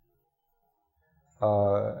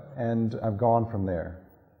 And I've gone from there.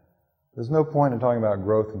 There's no point in talking about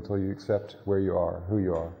growth until you accept where you are, who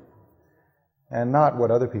you are. And not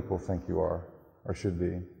what other people think you are or should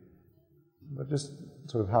be, but just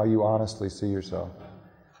sort of how you honestly see yourself.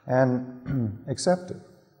 And accept it.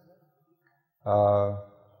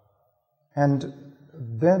 And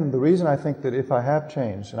then the reason I think that if I have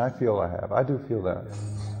changed, and I feel I have, I do feel that,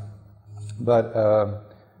 but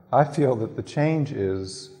I feel that the change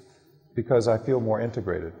is because I feel more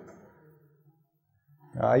integrated.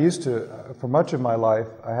 I used to, for much of my life,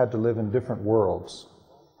 I had to live in different worlds.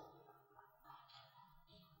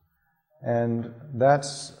 And that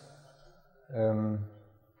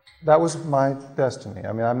was my destiny.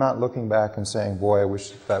 I mean, I'm not looking back and saying, boy, I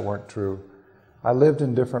wish that weren't true. I lived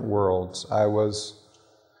in different worlds. I was,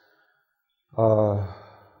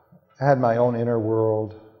 had my own inner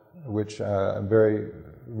world, which very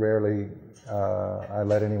rarely I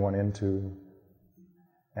let anyone into,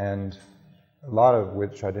 and a lot of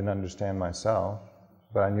which I didn't understand myself,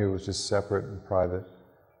 but I knew it was just separate and private.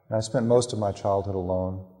 And I spent most of my childhood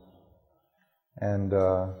alone, and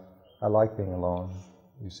I like being alone,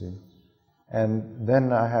 you see. And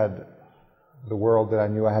then I had the world that I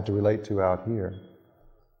knew I had to relate to out here.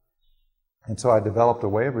 And so I developed a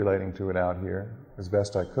way of relating to it out here as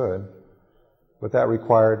best I could, but that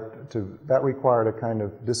required a kind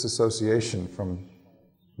of disassociation from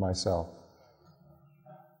myself.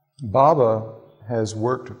 Baba has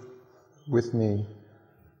worked with me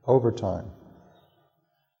over time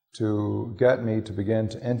to get me to begin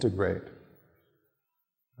to integrate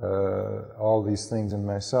all these things in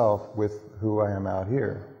myself with who I am out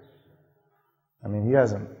here. I mean, he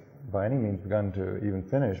hasn't by any means begun to even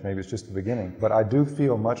finish, maybe it's just the beginning, but I do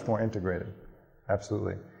feel much more integrated,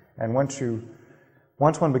 absolutely. And once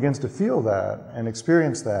one begins to feel that and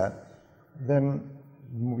experience that, then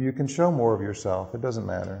you can show more of yourself. It doesn't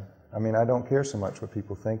matter. I mean, I don't care so much what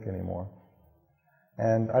people think anymore.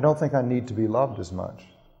 And I don't think I need to be loved as much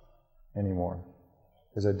anymore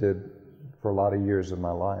as I did for a lot of years of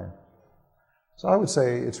my life. So I would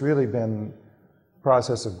say it's really been a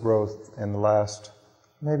process of growth in the last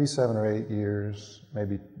maybe 7 or 8 years,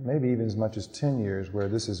 maybe even as much as 10 years, where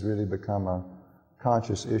this has really become a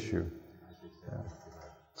conscious issue.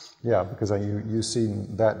 Yeah, because you see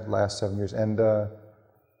that last 7 years. And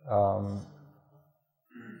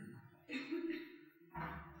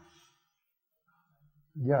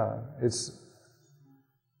yeah,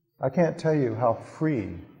 I can't tell you how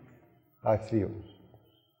free I feel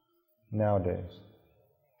nowadays.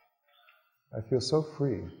 I feel so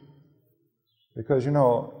free. Because, you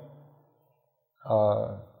know,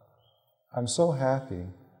 I'm so happy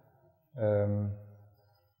to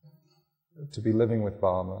be living with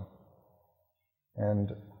Baba.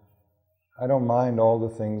 And I don't mind all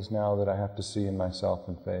the things now that I have to see in myself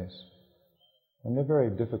and face. And they're very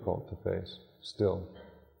difficult to face, still.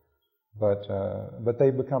 But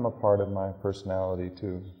they become a part of my personality,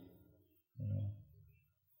 too. You know.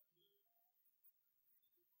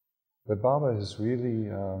 But Baba has really...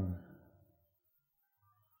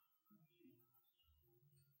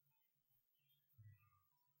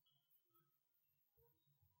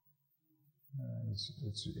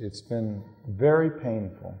 It's been very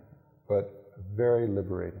painful, but very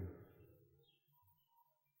liberating.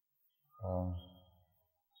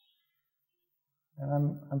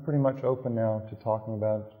 And I'm pretty much open now to talking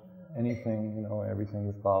about anything, you know, everything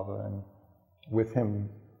with Baba and with him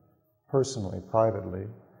personally, privately,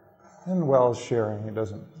 and well as sharing. It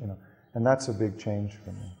doesn't, you know, and that's a big change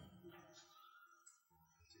for me.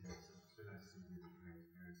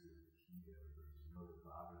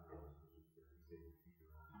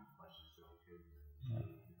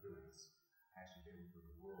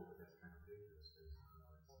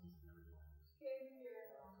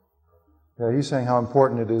 Yeah, he's saying how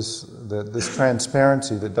important it is that this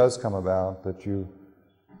transparency that does come about, that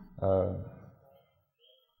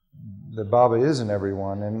that Baba is in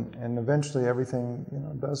everyone, and eventually everything, you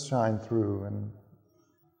know, does shine through. And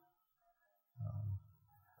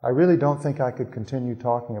I really don't think I could continue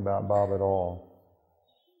talking about Baba at all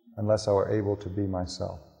unless I were able to be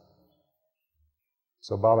myself.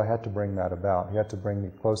 So Baba had to bring that about. He had to bring me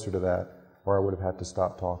closer to that, or I would have had to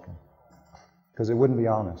stop talking, because it wouldn't be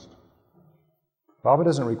honest. Baba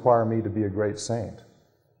doesn't require me to be a great saint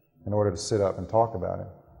in order to sit up and talk about it.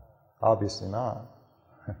 Obviously not.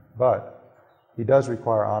 But he does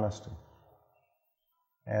require honesty.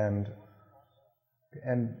 And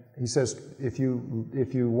he says, if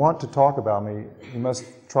you want to talk about me, you must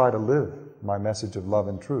try to live my message of love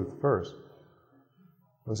and truth first.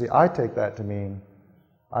 Well, see, I take that to mean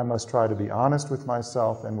I must try to be honest with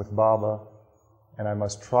myself and with Baba, and I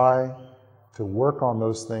must try to work on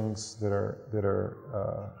those things that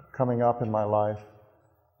are coming up in my life.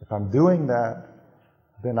 If I'm doing that,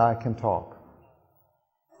 then I can talk.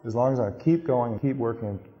 As long as I keep going, keep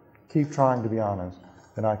working, keep trying to be honest,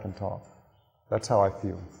 then I can talk. That's how I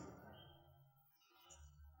feel.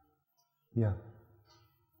 Yeah.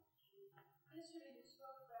 Yesterday you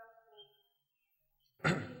spoke about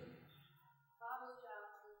Baba's job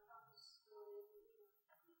to encompass the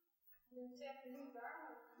and then this afternoon,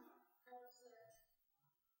 Darwin told us that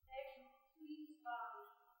actually please Baba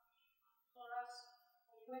for us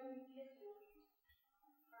when we give him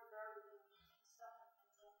our garbage and stuff like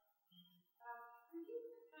that. Could you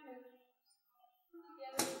kind of put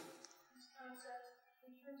together these concepts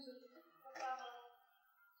in terms of what Baba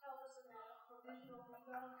tells us in that provisional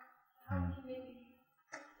ego? How we can maybe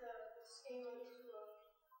put the scale into a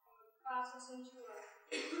process into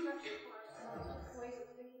a structure for ourselves, ways of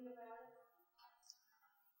thinking about it?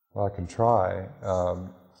 Well, I can try,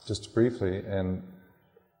 just briefly, and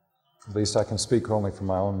at least I can speak only from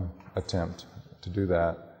my own attempt to do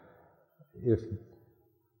that.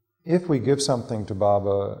 If we give something to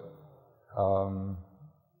Baba,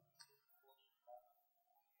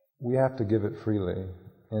 we have to give it freely.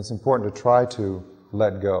 And it's important to try to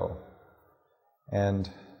let go. And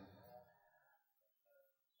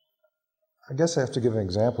I guess I have to give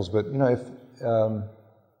examples, but if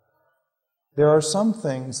there are some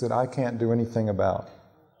things that I can't do anything about.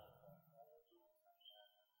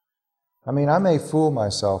 I mean, I may fool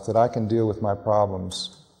myself that I can deal with my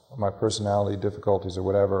problems, my personality difficulties or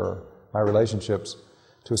whatever, my relationships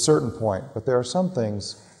to a certain point, but there are some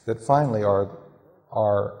things that finally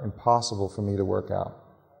are impossible for me to work out.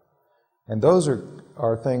 And those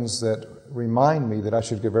are things that remind me that I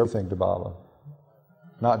should give everything to Baba,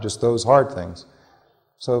 not just those hard things.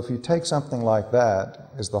 So if you take something like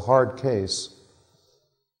that as the hard case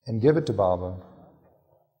and give it to Baba,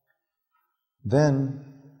 then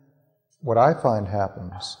what I find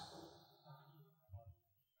happens,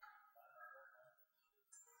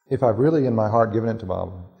 if I've really in my heart given it to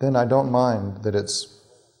Baba, then I don't mind that it's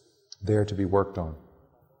there to be worked on.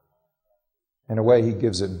 In a way, He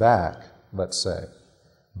gives it back, let's say,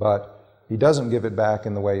 but He doesn't give it back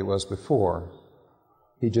in the way it was before.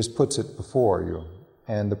 He just puts it before you.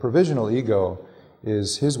 And the provisional ego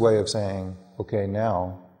is His way of saying, okay,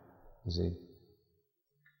 now, you see,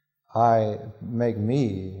 I make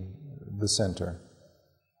me the center.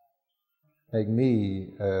 Make me,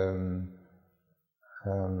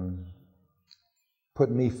 put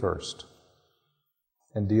me first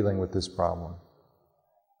in dealing with this problem.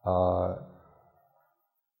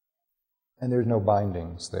 And there's no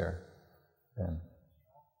bindings there. And,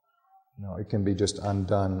 it can be just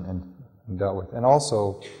undone and dealt with. And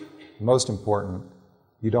also, most important,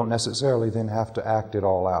 you don't necessarily then have to act it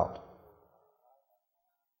all out.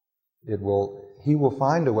 He will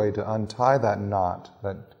find a way to untie that knot,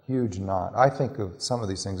 that huge knot. I think of some of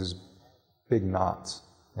these things as big knots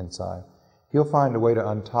inside. He'll find a way to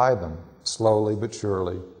untie them, slowly but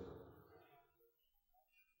surely,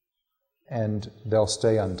 and they'll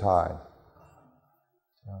stay untied.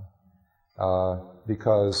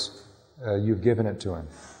 Because you've given it to Him.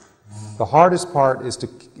 The hardest part is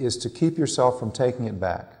to keep yourself from taking it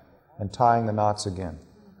back and tying the knots again.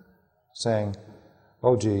 Saying,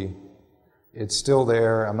 oh gee, it's still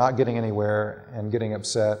there, I'm not getting anywhere, and getting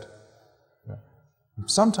upset.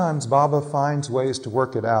 Sometimes Baba finds ways to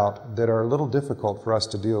work it out that are a little difficult for us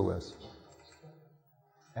to deal with.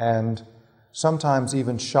 And sometimes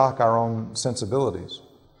even shock our own sensibilities,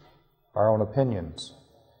 our own opinions.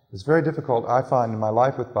 It's very difficult, I find, in my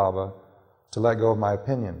life with Baba to let go of my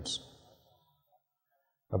opinions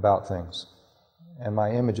about things and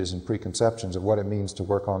my images and preconceptions of what it means to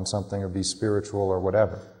work on something or be spiritual or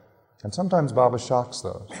whatever. And sometimes Baba shocks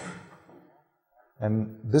those.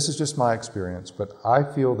 And this is just my experience, but I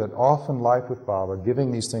feel that often life with Baba,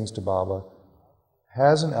 giving these things to Baba,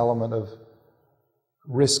 has an element of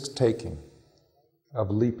risk-taking, of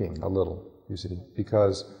leaping a little, you see,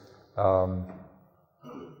 because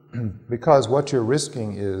what you're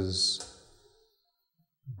risking is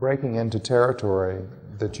breaking into territory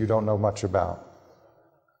that you don't know much about,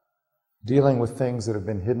 dealing with things that have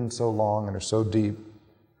been hidden so long and are so deep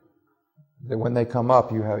that when they come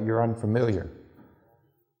up, you're unfamiliar.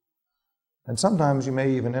 And sometimes you may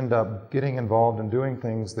even end up getting involved in doing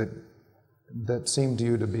things that seem to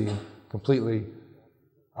you to be completely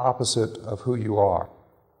opposite of who you are,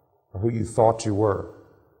 or who you thought you were.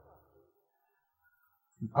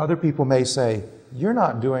 Other people may say, you're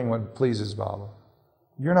not doing what pleases Baba.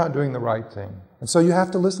 You're not doing the right thing. And so you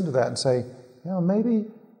have to listen to that and say, maybe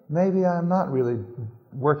I'm not really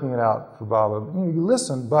working it out for Baba. You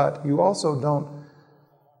listen, but you also don't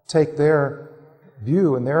take their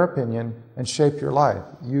view and their opinion and shape your life.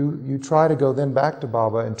 You try to go then back to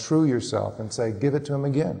Baba and true yourself and say, give it to Him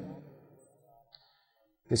again.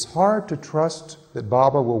 It's hard to trust that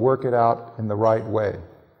Baba will work it out in the right way,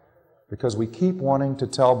 because we keep wanting to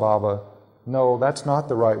tell Baba, no, that's not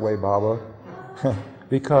the right way, Baba,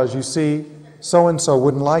 because you see, so-and-so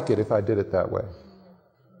wouldn't like it if I did it that way.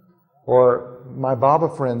 Or my Baba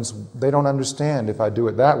friends, they don't understand if I do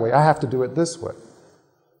it that way. I have to do it this way.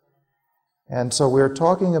 And so we're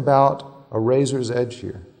talking about a razor's edge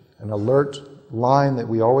here, an alert line that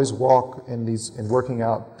we always walk in working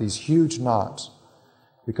out these huge knots.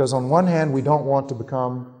 Because on one hand, we don't want to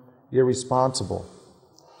become irresponsible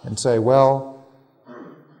and say, well,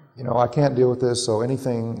 I can't deal with this, so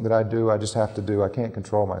anything that I do, I just have to do. I can't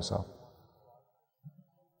control myself.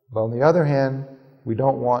 But on the other hand, we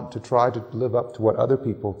don't want to try to live up to what other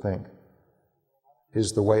people think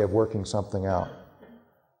is the way of working something out.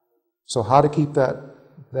 So how to keep that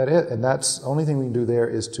and that's the only thing we can do there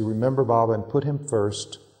is to remember Baba and put him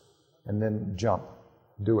first and then jump.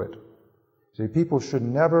 Do it. See, people should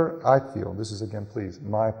never, I feel, this is again, please,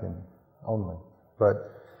 my opinion only,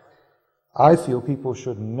 but I feel people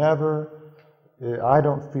should never, I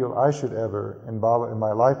don't feel I should ever, in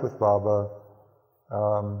my life with Baba,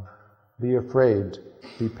 be afraid,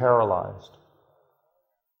 be paralyzed.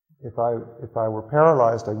 If I were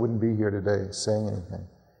paralyzed, I wouldn't be here today saying anything.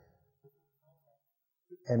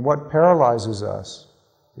 And what paralyzes us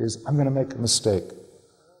is, I'm going to make a mistake.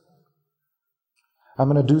 I'm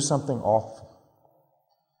going to do something awful.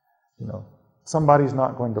 Somebody's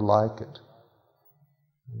not going to like it.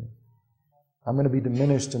 I'm going to be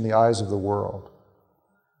diminished in the eyes of the world.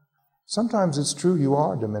 Sometimes it's true, you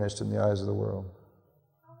are diminished in the eyes of the world.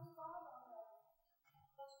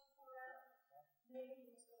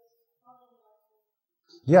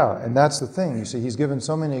 Yeah, and that's the thing. You see, he's given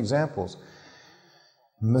so many examples.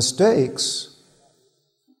 Mistakes,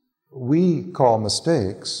 we call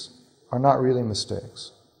mistakes, are not really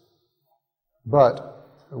mistakes.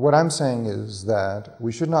 But what I'm saying is that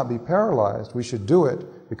we should not be paralyzed. We should do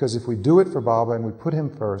it, because if we do it for Baba and we put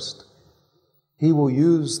him first, he will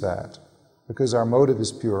use that, because our motive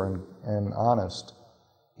is pure and honest.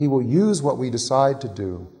 He will use what we decide to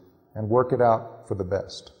do and work it out for the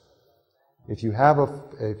best. If you have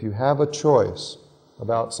a choice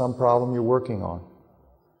about some problem you're working on,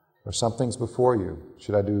 or something's before you,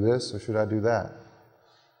 should I do this or should I do that?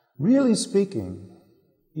 Really speaking,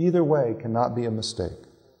 either way cannot be a mistake.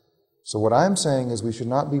 So what I'm saying is we should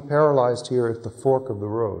not be paralyzed here at the fork of the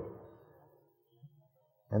road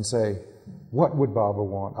and say, what would Baba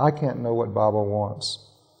want? I can't know what Baba wants.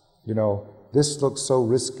 This looks so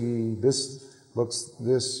risky,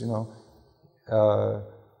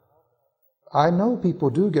 I know people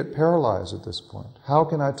do get paralyzed at this point. How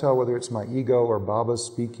can I tell whether it's my ego or Baba's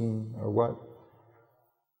speaking or what?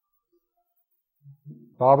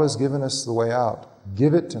 Baba's given us the way out.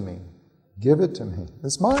 Give it to me. Give it to me.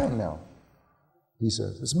 It's mine now. He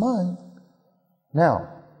says, it's mine. Now,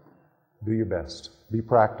 do your best. Be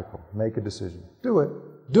practical. Make a decision. Do it.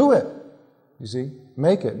 Do it. You see?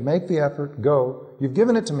 Make it. Make the effort. Go. You've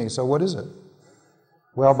given it to me, so what is it?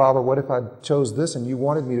 Well, Baba, what if I chose this and you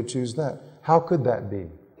wanted me to choose that? How could that be?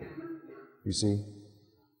 You see?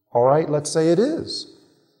 All right, let's say it is.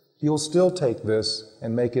 He'll still take this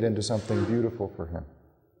and make it into something beautiful for him.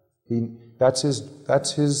 That's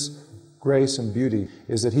his grace and beauty,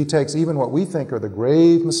 is that he takes even what we think are the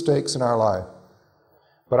grave mistakes in our life.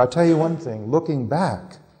 But I tell you one thing, looking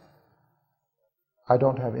back, I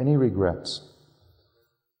don't have any regrets,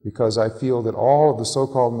 because I feel that all of the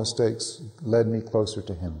so-called mistakes led me closer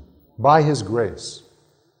to him. By his grace,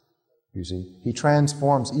 you see. He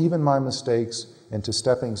transforms even my mistakes into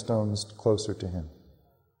stepping stones closer to him.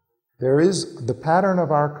 The pattern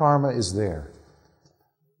of our karma is there.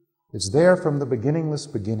 It's there from the beginningless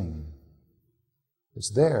beginning. It's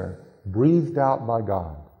there, breathed out by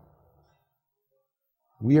God.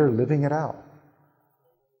 We are living it out.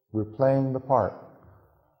 We're playing the part.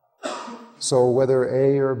 So whether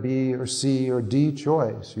A or B or C or D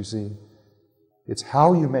choice, you see, it's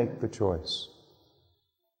how you make the choice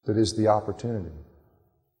that is the opportunity.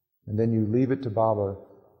 And then you leave it to Baba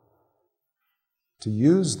to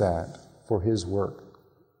use that for his work.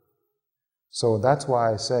 So that's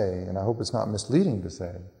why I say, and I hope it's not misleading to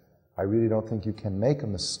say, I really don't think you can make a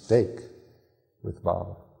mistake with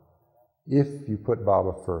Baba if you put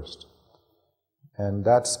Baba first. And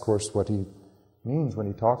that's, of course, what he means when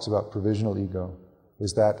he talks about provisional ego,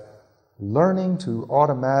 is that learning to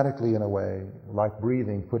automatically, in a way, like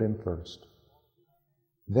breathing, put him first.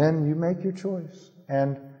 Then you make your choice.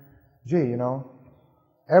 And,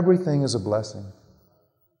 everything is a blessing.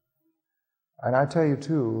 And I tell you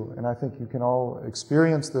too, and I think you can all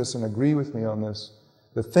experience this and agree with me on this,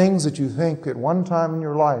 the things that you think at one time in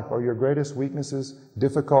your life are your greatest weaknesses,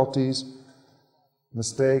 difficulties,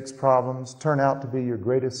 mistakes, problems, turn out to be your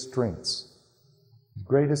greatest strengths,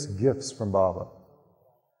 greatest gifts from Baba.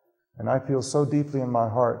 And I feel so deeply in my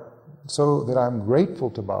heart, so that I'm grateful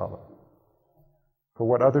to Baba for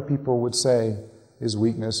what other people would say is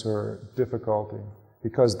weakness or difficulty,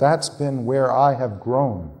 because that's been where I have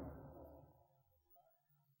grown.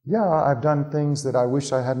 Yeah, I've done things that I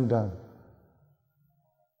wish I hadn't done.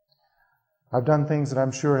 I've done things that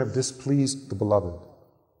I'm sure have displeased the Beloved.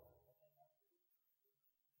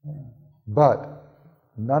 But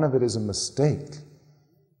none of it is a mistake.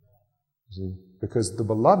 See? Because the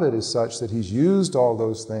beloved is such that he's used all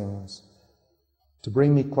those things to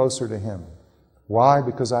bring me closer to him. Why?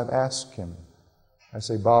 Because I've asked him. I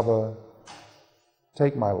say, Baba,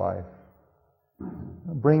 take my life.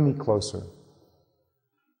 Bring me closer.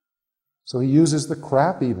 So he uses the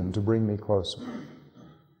crap even to bring me closer.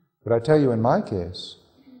 But I tell you, in my case,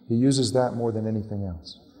 he uses that more than anything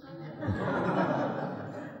else.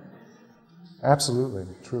 Absolutely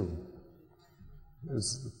true.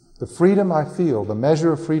 It's the freedom I feel, the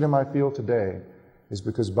measure of freedom I feel today, is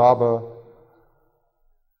because Baba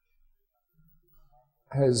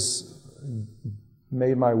has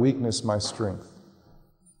made my weakness my strength.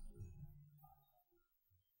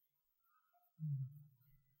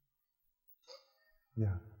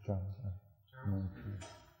 Yeah, John.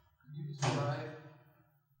 Could you describe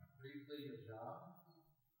briefly your job?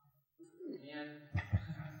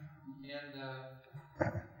 And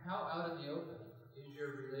how out in the open is your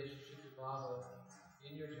relationship to Baba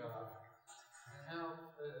in your job? And how,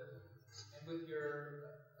 and with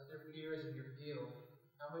your other peers in your field,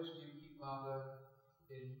 how much do you keep Baba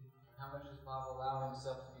hidden? How much does Baba allow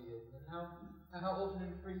himself to be hidden? And how open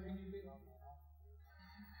and free can you be?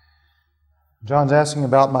 John's asking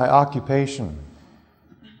about my occupation.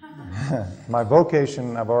 My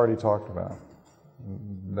vocation I've already talked about.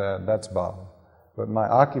 That's Baba. But my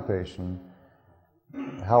occupation,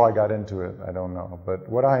 how I got into it, I don't know. But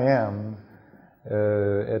what I am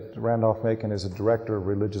at Randolph-Macon is a director of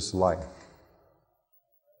religious life.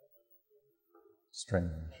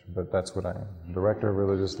 Strange, but that's what I am, director of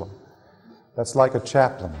religious life. That's like a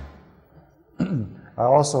chaplain. I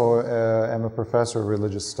also am a professor of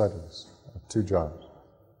religious studies. I have 2 jobs.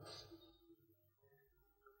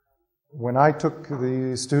 When I took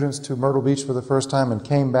the students to Myrtle Beach for the first time and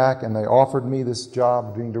came back and they offered me this job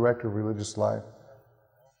of being director of religious life,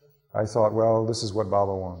 I thought, well, this is what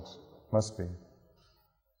Baba wants. Must be.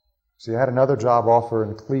 See, I had another job offer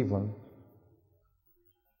in Cleveland.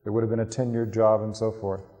 It would have been a tenured job and so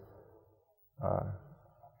forth.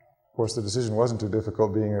 Of course, the decision wasn't too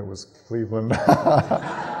difficult, being it was Cleveland.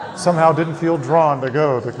 Somehow didn't feel drawn to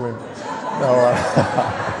go to Cleveland.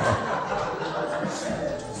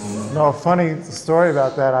 No, funny story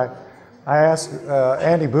about that. I asked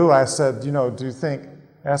Andy Boo, I said, you know, do you think,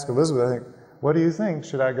 ask Elizabeth, I think, what do you think?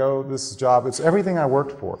 Should I go this job? It's everything I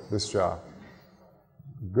worked for, this job.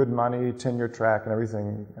 Good money, tenure track, and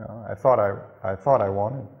everything, you know, I thought I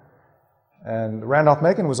wanted. And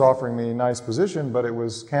Randolph-Macon was offering me a nice position, but it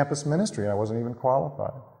was campus ministry, and I wasn't even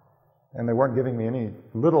qualified. And they weren't giving me any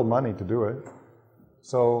little money to do it.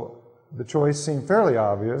 So the choice seemed fairly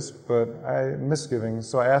obvious, but I had misgivings.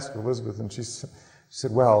 So I asked Elizabeth, and she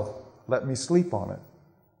said, well, let me sleep on it.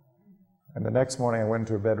 And the next morning I went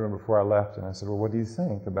into her bedroom before I left, and I said, well, what do you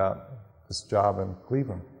think about this job in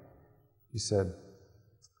Cleveland? She said,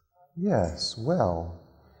 yes, well,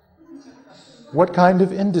 what kind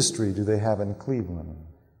of industry do they have in Cleveland?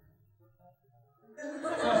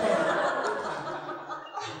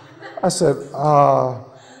 I said,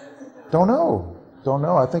 don't know.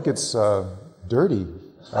 I think it's dirty.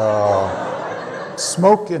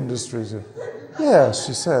 Smoke industries. Yes,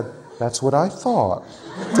 she said, that's what I thought.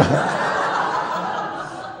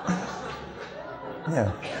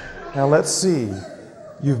 Yeah. Now let's see.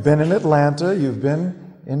 You've been in Atlanta, you've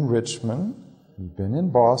been in Richmond, you've been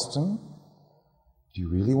in Boston. Do you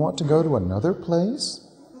really want to go to another place?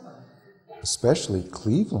 Especially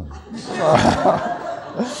Cleveland.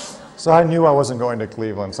 So I knew I wasn't going to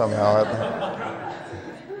Cleveland somehow.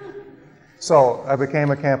 So I became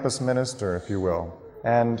a campus minister, if you will.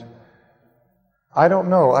 And I don't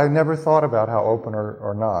know, I never thought about how open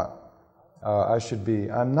or not I should be.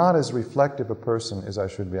 I'm not as reflective a person as I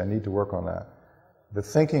should be. I need to work on that. The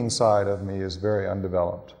thinking side of me is very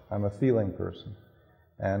undeveloped. I'm a feeling person.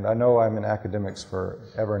 And I know I'm in academics for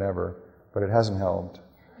ever and ever, but it hasn't helped.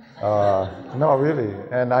 No, really.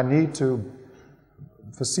 And I need to,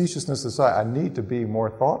 facetiousness aside, I need to be more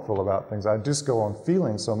thoughtful about things. I just go on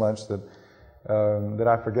feeling so much that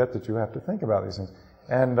I forget that you have to think about these things.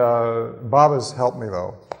 And Baba's helped me,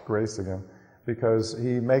 though, grace again, because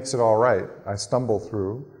he makes it all right. I stumble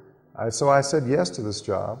through. So I said yes to this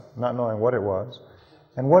job, not knowing what it was.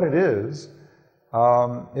 And what it is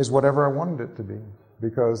whatever I wanted it to be,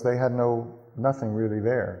 because they had nothing really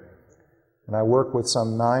there. And I work with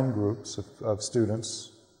some 9 groups of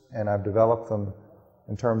students, and I've developed them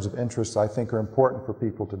in terms of interests I think are important for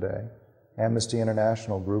people today. Amnesty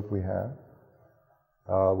International group we have.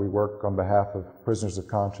 We work on behalf of prisoners of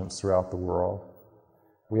conscience throughout the world.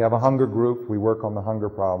 We have a hunger group. We work on the hunger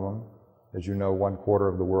problem. As you know, 1/4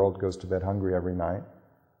 of the world goes to bed hungry every night.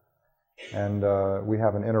 And we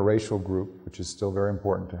have an interracial group, which is still very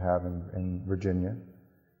important to have in Virginia.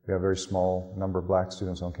 We have a very small number of black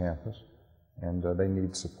students on campus, and they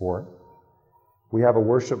need support. We have a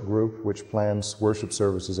worship group which plans worship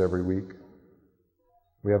services every week.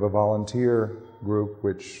 We have a volunteer group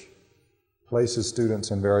which places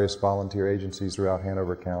students in various volunteer agencies throughout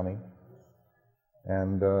Hanover County,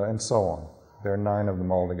 and so on. There are 9 of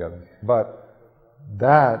them altogether. But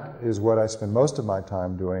that is what I spend most of my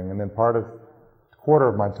time doing, and then quarter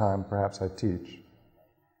of my time perhaps I teach.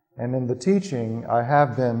 And in the teaching, I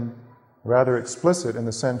have been rather explicit in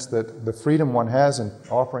the sense that the freedom one has in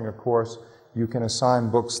offering a course, you can assign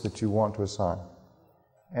books that you want to assign.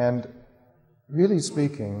 And really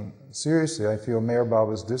speaking, seriously, I feel Meher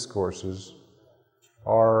Baba's discourses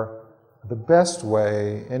are the best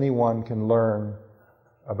way anyone can learn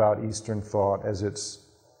about Eastern thought as it's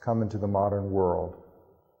come into the modern world.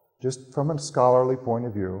 Just from a scholarly point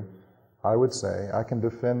of view, I would say I can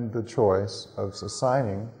defend the choice of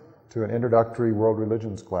assigning to an introductory world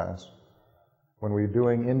religions class, when we're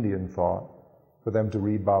doing Indian thought, for them to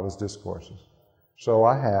read Baba's discourses. So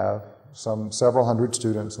I have several hundred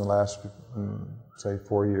students in the last, say,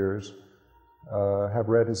 4 years, have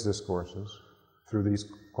read his discourses through these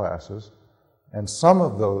classes, and some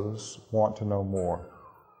of those want to know more.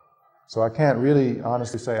 So I can't really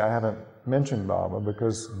honestly say I haven't mentioned Baba,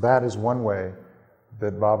 because that is one way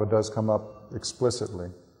that Baba does come up explicitly.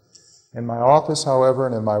 In my office, however,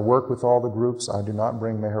 and in my work with all the groups, I do not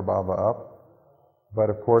bring Meher Baba up. But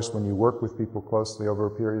of course, when you work with people closely over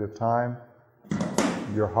a period of time,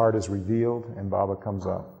 your heart is revealed and Baba comes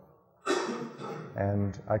up.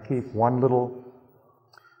 And I keep one little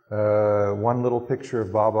picture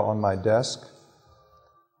of Baba on my desk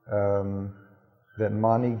that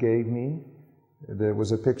Mani gave me. There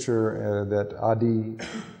was a picture that Adi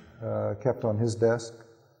kept on his desk,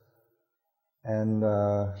 and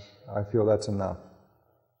I feel that's enough.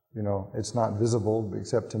 You know, it's not visible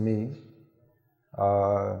except to me.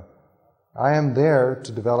 I am there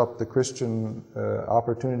to develop the Christian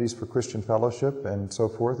opportunities for Christian fellowship and so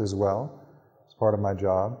forth as well. It's part of my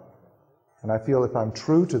job. And I feel if I'm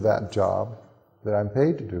true to that job that I'm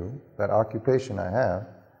paid to do, that occupation I have,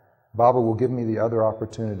 Baba will give me the other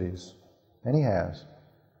opportunities. And he has.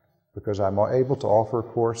 Because I'm able to offer a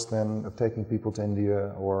course then of taking people to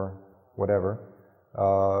India or whatever,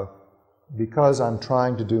 because I'm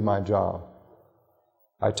trying to do my job.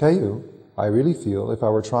 I tell you, I really feel if I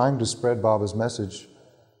were trying to spread Baba's message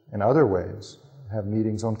in other ways, have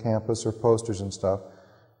meetings on campus or posters and stuff,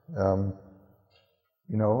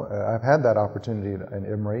 you know, I've had that opportunity in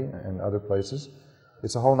Emory and other places.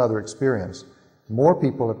 It's a whole other experience. More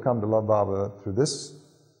people have come to love Baba through this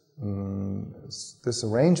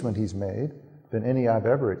arrangement he's made than any I've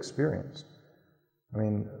ever experienced. I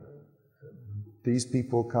mean, these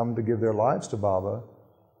people come to give their lives to Baba,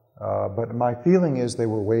 but my feeling is they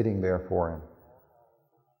were waiting there for him.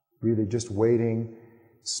 Really just waiting.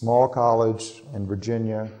 Small college in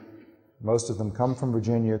Virginia. Most of them come from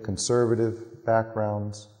Virginia, conservative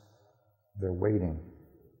backgrounds. They're waiting.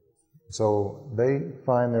 So they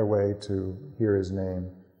find their way to hear his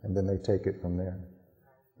name, and then they take it from there.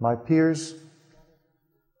 My peers,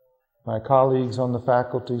 my colleagues on the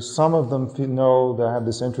faculty, some of them know that I have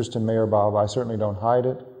this interest in Meher Baba. I certainly don't hide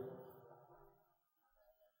it.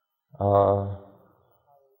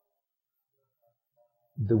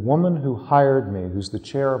 The woman who hired me, who's the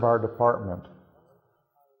chair of our department,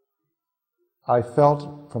 I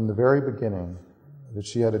felt from the very beginning that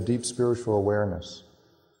she had a deep spiritual awareness.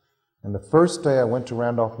 And the first day I went to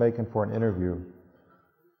Randolph-Macon for an interview,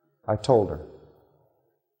 I told her.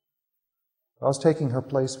 I was taking her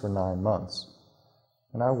place for 9 months,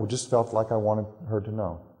 and I just felt like I wanted her to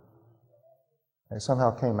know. It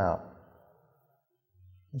somehow came out.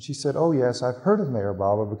 And she said, "Oh yes, I've heard of Meher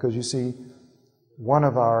Baba because you see, one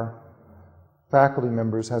of our faculty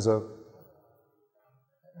members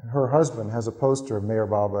her husband has a poster of Meher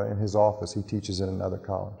Baba in his office. He teaches in another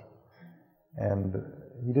college. And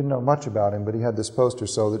he didn't know much about him, but he had this poster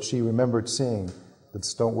so that she remembered seeing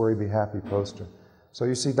this 'Don't Worry, Be Happy' poster. So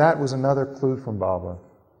you see, that was another clue from Baba.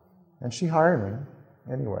 And she hired me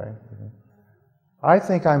anyway. I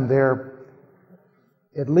think I'm there,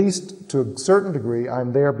 at least to a certain degree,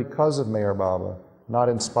 I'm there because of Meher Baba, not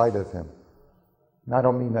in spite of him. And I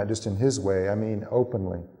don't mean that just in his way, I mean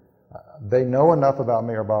openly. They know enough about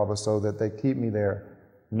Meher Baba so that they keep me there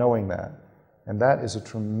knowing that. And that is a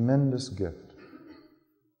tremendous gift.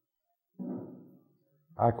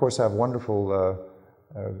 I, of course, have wonderful,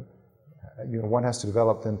 one has to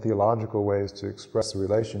develop then theological ways to express the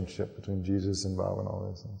relationship between Jesus and Baba and all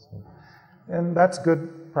these things. And that's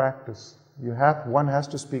good practice. One has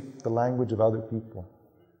to speak the language of other people.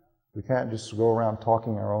 We can't just go around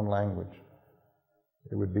talking our own language.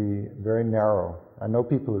 It would be very narrow. I know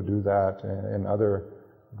people who do that in other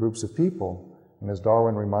groups of people. And as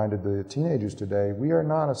Darwin reminded the teenagers today, we are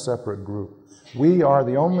not a separate group. We are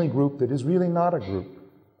the only group that is really not a group.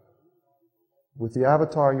 With the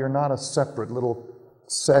avatar, you're not a separate little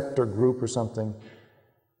sect or group or something,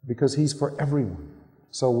 because he's for everyone.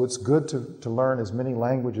 So it's good to learn as many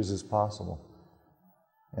languages as possible.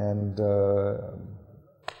 And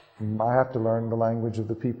I have to learn the language of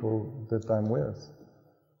the people that I'm with.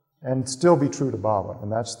 And still be true to Baba.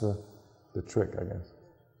 And that's the trick, I guess.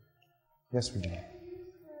 Yes, Virginia?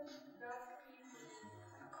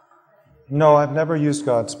 No, I've never used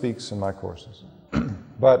God Speaks in my courses.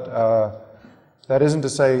 But that isn't to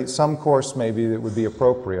say some course maybe that would be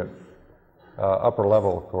appropriate. Upper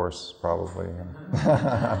level course, probably.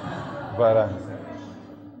 But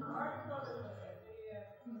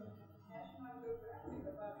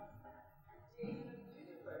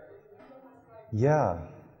yeah.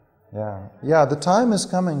 The time is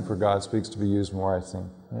coming for God Speaks to be used more, I think.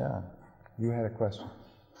 Yeah. You had a question.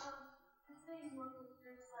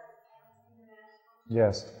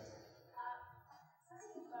 Yes.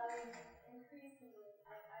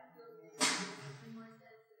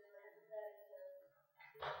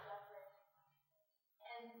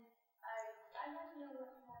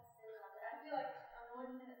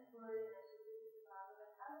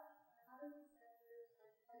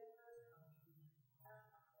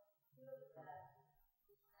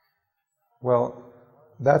 Well,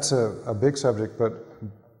 that's a big subject, but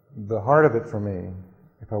the heart of it for me,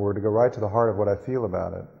 if I were to go right to the heart of what I feel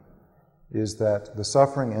about it, is that the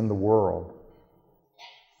suffering in the world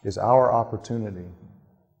is our opportunity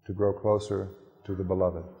to grow closer to the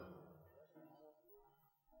Beloved.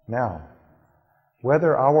 Now,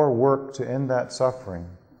 whether our work to end that suffering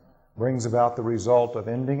brings about the result of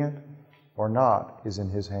ending it or not is in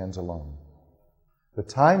His hands alone. The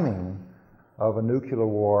timing of a nuclear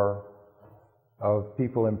war, of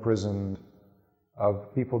people imprisoned,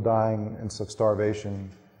 of people dying of starvation,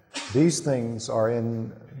 these things are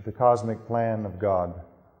in the cosmic plan of God.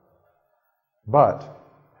 But,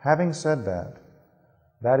 having said that,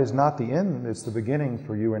 that is not the end, it's the beginning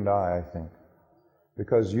for you and I think.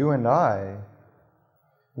 Because you and I,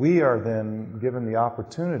 we are then given the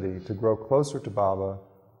opportunity to grow closer to Baba,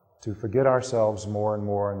 to forget ourselves more and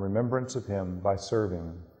more in remembrance of Him by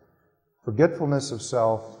serving. Forgetfulness of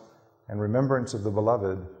self and remembrance of the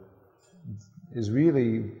Beloved is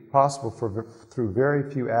really possible through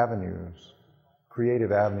very few avenues,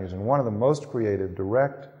 creative avenues. And one of the most creative,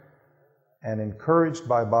 direct, and encouraged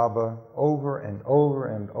by Baba over and over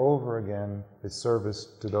and over again is service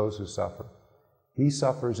to those who suffer. He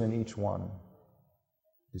suffers in each one,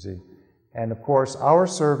 you see. And of course, our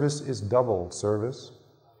service is double service,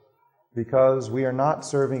 because we are not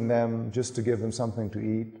serving them just to give them something to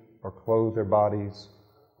eat or clothe their bodies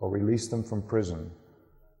or release them from prison.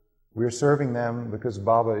 We are serving them because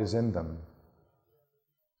Baba is in them.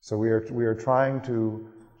 So we are trying to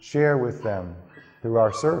share with them through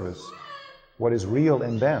our service what is real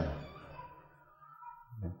in them.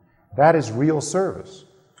 That is real service.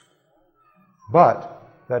 But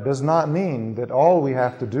that does not mean that all we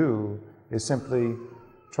have to do is simply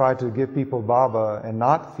try to give people Baba and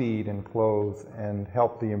not feed and clothe and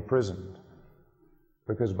help the imprisoned.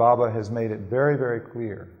 Because Baba has made it very, very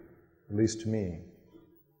clear, at least to me,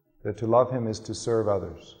 that to love Him is to serve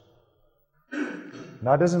others.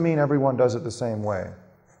 Now, it doesn't mean everyone does it the same way.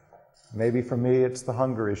 Maybe for me it's the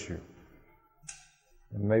hunger issue.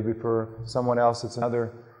 And maybe for someone else it's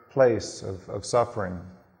another place of suffering.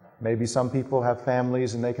 Maybe some people have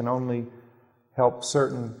families and they can only help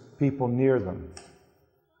certain people near them.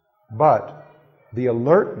 But the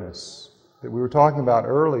alertness that we were talking about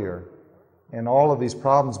earlier, and all of these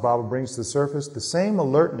problems Baba brings to the surface, the same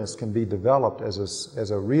alertness can be developed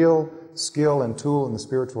as a real skill and tool in the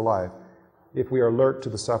spiritual life if we are alert to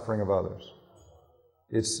the suffering of others.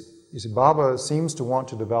 You see, Baba seems to want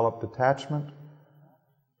to develop detachment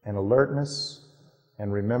and alertness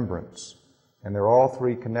and remembrance, and they're all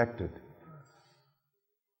three connected.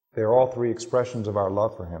 They're all three expressions of our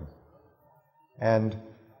love for Him. And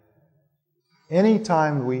any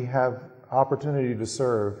time we have opportunity to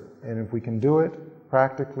serve, and if we can do it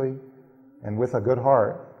practically and with a good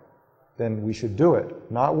heart, then we should do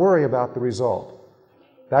it, not worry about the result.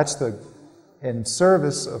 That's in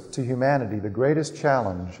service to humanity, the greatest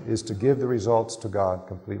challenge is to give the results to God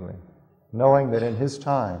completely, knowing that in His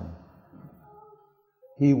time,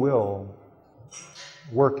 He will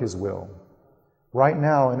work His will. Right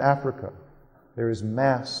now in Africa, there is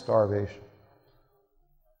mass starvation.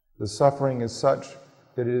 The suffering is such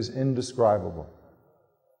that it is indescribable.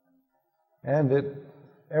 And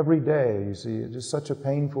every day, you see, it's just such a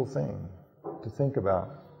painful thing to think about.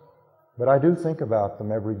 But I do think about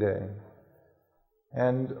them every day.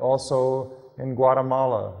 And also in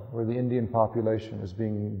Guatemala, where the Indian population is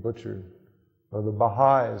being butchered, or the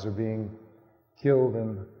Baha'is are being killed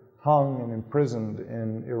and hung and imprisoned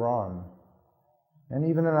in Iran. And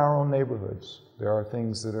even in our own neighborhoods, there are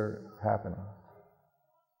things that are happening.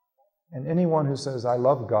 And anyone who says, I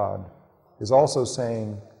love God, is also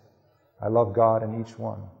saying, I love God in each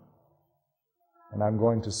one. And I'm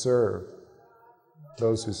going to serve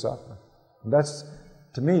those who suffer. And that's,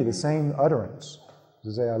 to me, the same utterance.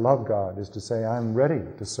 To say I love God is to say I'm ready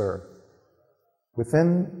to serve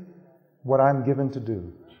within what I'm given to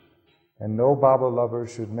do. And no Baba lover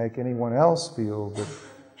should make anyone else feel that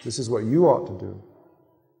this is what you ought to do.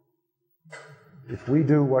 If we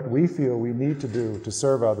do what we feel we need to do to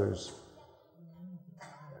serve others,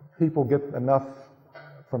 people get enough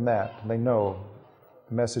from that. They know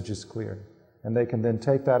the message is clear. And they can then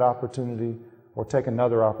take that opportunity or take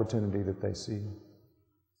another opportunity that they see.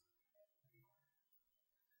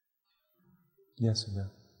 Yes, Abel.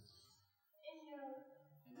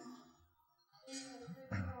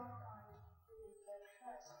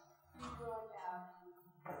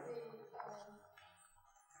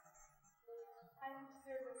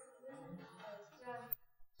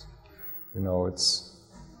 You know, it's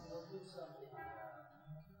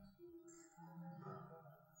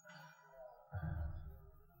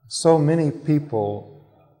so many people.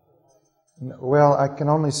 Well, I can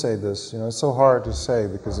only say this. You know, it's so hard to say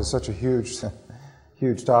because it's such a huge,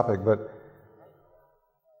 huge topic. But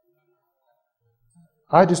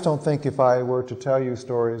I just don't think if I were to tell you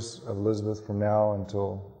stories of Elizabeth from now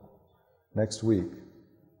until next week,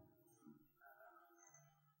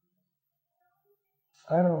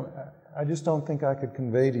 I just don't think I could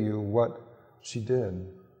convey to you what she did.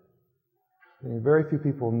 I mean, very few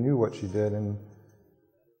people knew what she did, and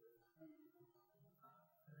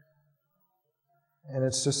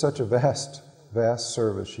it's just such a vast, vast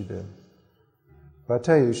service she did. But I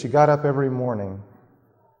tell you, she got up every morning,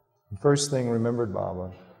 and first thing remembered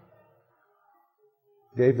Baba,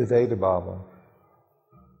 gave the day to Baba,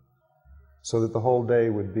 so that the whole day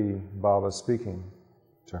would be Baba speaking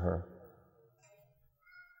to her.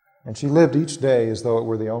 And she lived each day as though it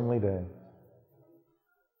were the only day.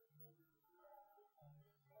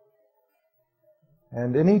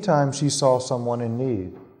 And any time she saw someone in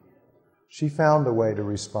need, she found a way to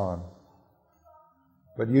respond.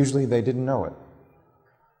 But usually they didn't know it.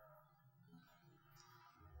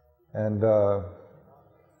 And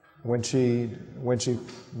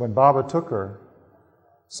when Baba took her,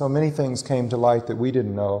 so many things came to light that we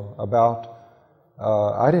didn't know about.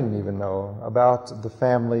 I didn't even know about the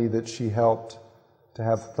family that she helped to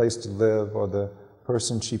have a place to live, or the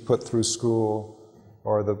person she put through school,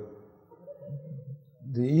 or the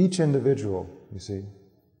each individual, you see,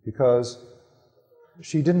 because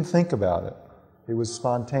she didn't think about it. It was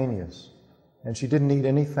spontaneous. And she didn't need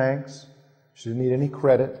any thanks. She didn't need any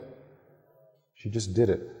credit. She just did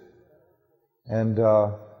it. And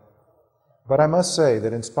but I must say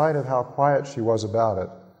that in spite of how quiet she was about it,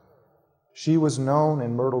 she was known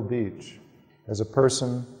in Myrtle Beach as a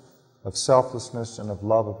person of selflessness and of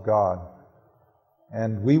love of God.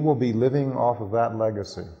 And we will be living off of that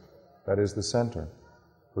legacy, that is the center,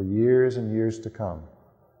 for years and years to come.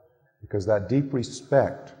 Because that deep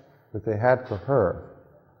respect that they had for her,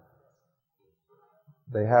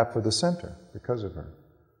 they have for the center because of her,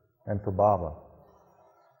 and for Baba.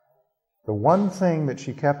 The one thing that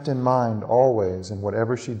she kept in mind always in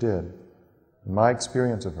whatever she did, in my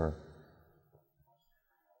experience of her,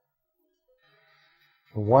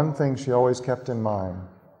 the one thing she always kept in mind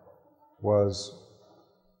was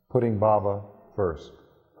putting Baba first.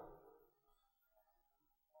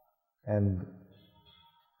 And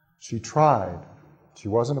she tried. She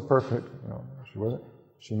wasn't a perfect, she wasn't.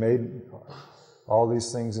 She made all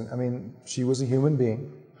these things. I mean, she was a human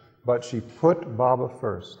being, but she put Baba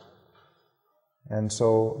first. And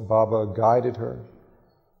so Baba guided her,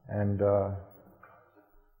 and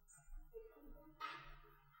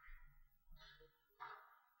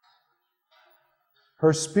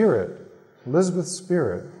her spirit, Elizabeth's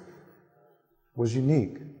spirit, was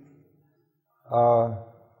unique. I'll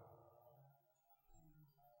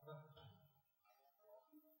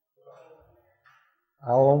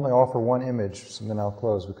only offer one image, and then I'll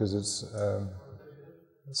close, because it's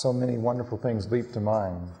so many wonderful things leap to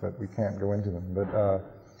mind, but we can't go into them. But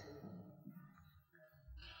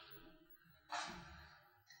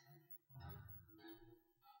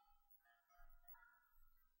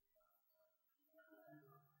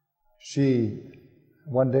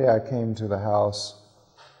One day I came to the house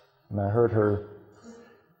and I heard her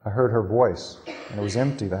voice, and it was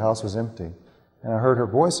empty, the house was empty. And I heard her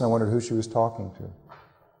voice and I wondered who she was talking to.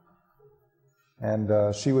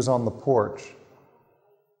 And she was on the porch.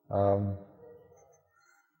 And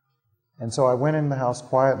so I went in the house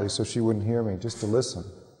quietly so she wouldn't hear me, just to listen.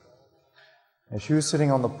 And she was sitting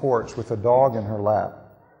on the porch with a dog in her lap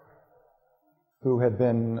who had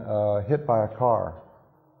been hit by a car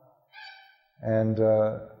and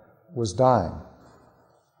was dying.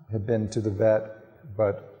 Had been to the vet,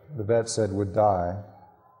 but the vet said would die,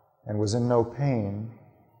 and was in no pain,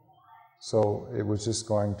 so it was just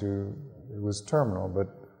it was terminal, but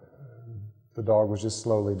the dog was just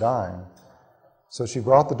slowly dying. So she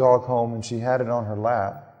brought the dog home and she had it on her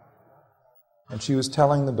lap, and she was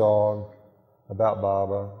telling the dog about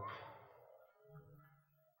Baba,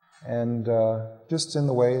 and just in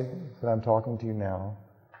the way that I'm talking to you now,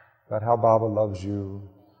 about how Baba loves you,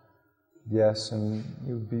 yes, and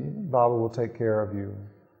Baba will take care of you.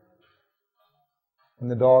 And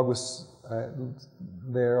the dog was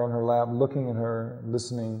there on her lap, looking at her,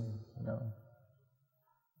 listening,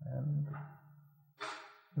 And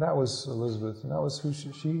that was Elizabeth, and that was who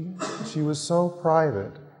she was so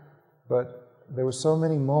private, but there were so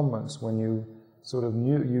many moments when you sort of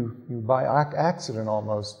knew, you by accident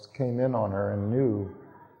almost came in on her and knew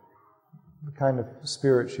the kind of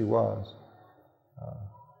spirit she was.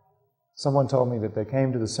 Someone told me that they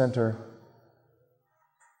came to the center.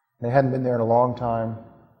 They hadn't been there in a long time.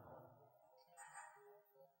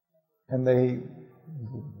 And they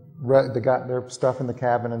got their stuff in the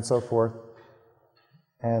cabin and so forth.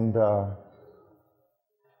 And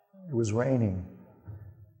it was raining.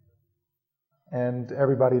 And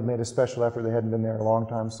everybody had made a special effort. They hadn't been there in a long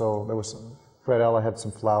time, so Fred Ella had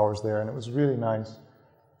some flowers there, and it was really nice.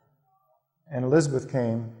 And Elizabeth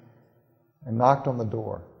came and knocked on the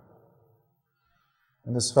door.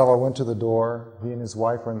 And this fellow went to the door. He and his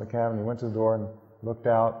wife were in the cabin. He went to the door and looked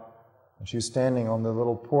out. And she was standing on the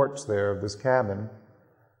little porch there of this cabin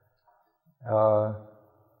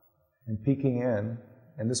and peeking in.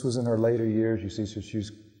 And this was in her later years, you see, so she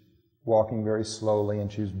was walking very slowly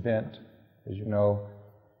and she was bent, as you know.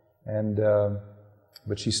 And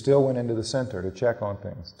but she still went into the center to check on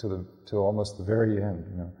things to almost the very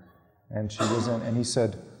end, And she was in, and he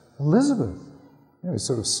said, "Elizabeth." He was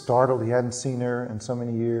sort of startled. He hadn't seen her in so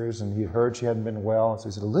many years, and he heard she hadn't been well. So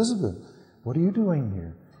he said, "Elizabeth, what are you doing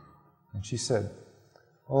here?" And she said,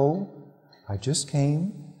 "Oh, I just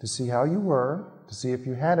came to see how you were, to see if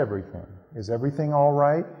you had everything. Is everything all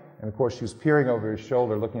right?" And of course, she was peering over his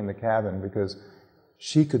shoulder, looking in the cabin, because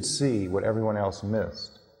she could see what everyone else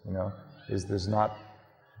missed. There's not,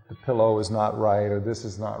 the pillow is not right, or this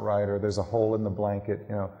is not right, or there's a hole in the blanket,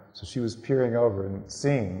 So she was peering over and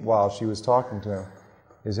seeing while she was talking to him,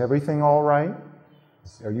 "Is everything all right?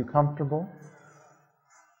 Are you comfortable?"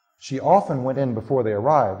 She often went in before they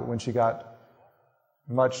arrived, but when she got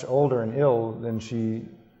much older and ill, then she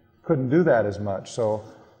couldn't do that as much. So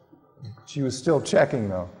she was still checking,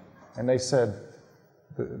 though. And they said,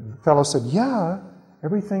 the fellow said, "Yeah,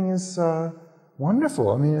 everything is wonderful.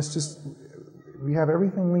 I mean, it's just, we have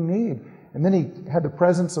everything we need." And then he had the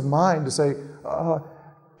presence of mind to say,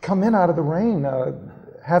 "Come in out of the rain,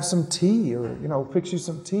 have some tea, or, fix you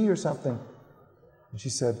some tea or something." And she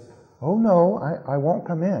said, "Oh no, I won't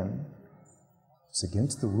come in. It's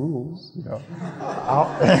against the rules,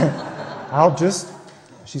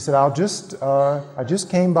 She said, I just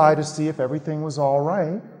came by to see if everything was all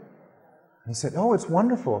right." And he said, "Oh, it's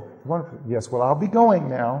wonderful, wonderful. Yes, well, I'll be going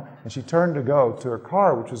now." And she turned to go to her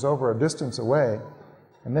car, which was over a distance away.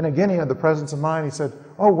 And then again, he had the presence of mind. He said,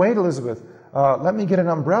 "Oh, wait, Elizabeth, let me get an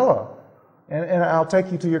umbrella, and I'll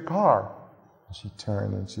take you to your car." And she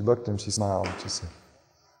turned and she looked at him, she smiled, and she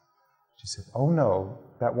said, "Oh no,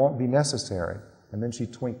 that won't be necessary." And then she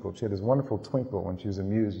twinkled. She had this wonderful twinkle when she was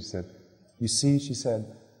amused. She said, "You see," she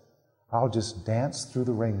said, "I'll just dance through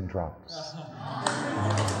the raindrops."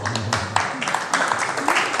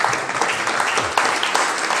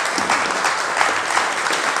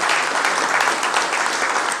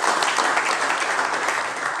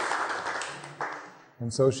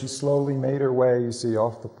 And so she slowly made her way, you see,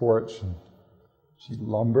 off the porch, and she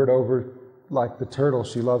lumbered over like the turtle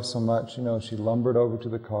she loved so much, she lumbered over to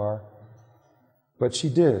the car. But she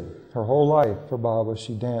did. Her whole life for Baba,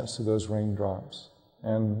 she danced through those raindrops.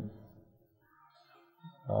 And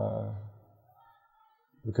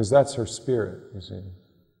because that's her spirit, you see.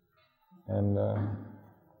 And it'll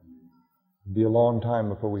be a long time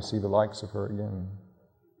before we see the likes of her again.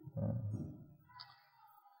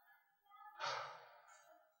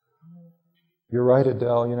 You're right,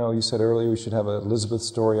 Adele. You know, you said earlier we should have an Elizabeth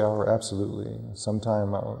story hour. Absolutely.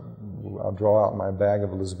 Sometime I'll draw out my bag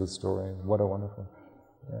of Elizabeth stories. What a wonderful.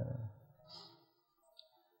 Yeah.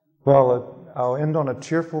 Well, I'll end on a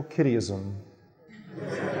cheerful kittyism.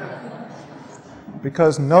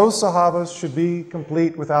 Because no Sahavas should be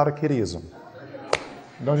complete without a kittyism.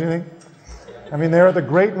 Don't you think? I mean, they're the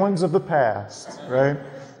great ones of the past, right?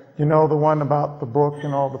 You know the one about the book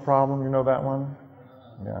and all the problem? You know that one?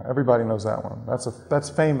 Yeah, everybody knows that one. That's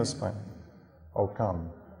famous by Oh,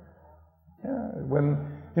 come. Yeah, when,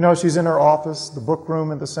 you know, she's in her office, the book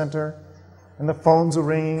room at the center, and the phones are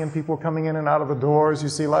ringing and people coming in and out of the doors, you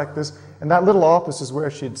see, like this. And that little office is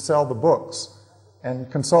where she'd sell the books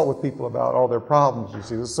and consult with people about all their problems, you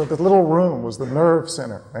see. So the little room was the nerve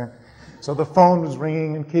center. Right? So the phone was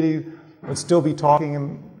ringing and Kitty would still be talking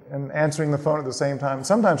and answering the phone at the same time.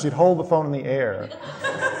 Sometimes she'd hold the phone in the air,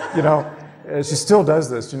 you know. She still does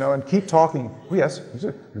this, you know, and keep talking. Oh, yes,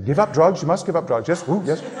 you give up drugs, you must give up drugs. Yes, oh,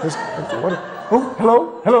 yes, yes. What? Oh,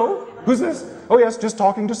 hello, hello, who's this? Oh, yes, just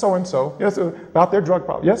talking to so-and-so. Yes, about their drug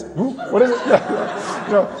problem. Yes, ooh, what is it?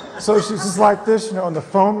 You know, so she's just like this, you know, and the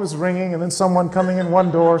phone was ringing, and then someone coming in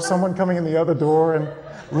one door, someone coming in the other door, and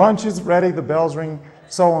lunch is ready, the bell's ringing.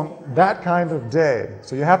 So on that kind of day,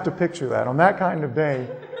 so you have to picture that, on that kind of day,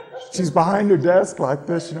 she's behind her desk like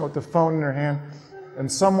this, you know, with the phone in her hand,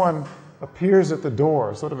 and someone appears at the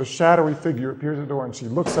door, sort of a shadowy figure appears at the door, and she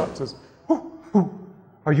looks up and says, "Ooh,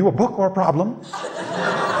 are you a book or a problem?"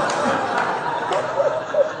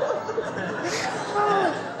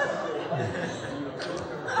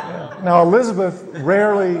 Now, Elizabeth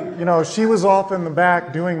rarely, you know, she was off in the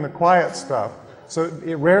back doing the quiet stuff, so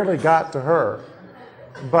it rarely got to her.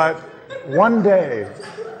 But one day,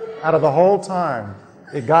 out of the whole time,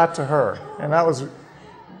 it got to her. And that was,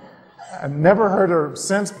 I've never heard her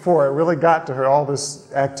since before, it really got to her, all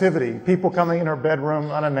this activity. People coming in her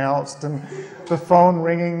bedroom unannounced, and the phone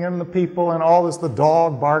ringing, and the people, and all this, the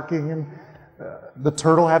dog barking, and the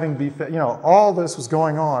turtle having beef, you know, all this was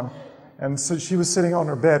going on. And so she was sitting on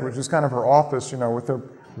her bed, which was kind of her office, you know, with her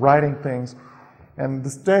writing things. And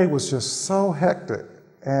this day was just so hectic.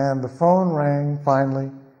 And the phone rang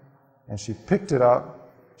finally, and she picked it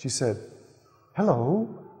up. She said, "Hello,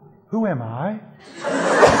 who am I?"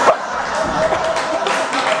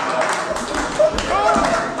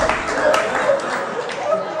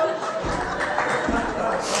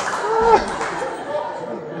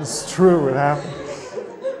 It's true, it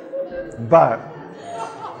happened. But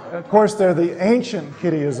of course, they're the ancient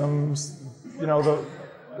kittyisms. You know,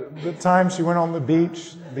 the time she went on the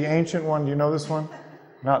beach, the ancient one, do you know this one?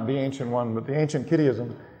 Not the ancient one, but the ancient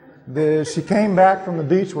kittyism. She came back from the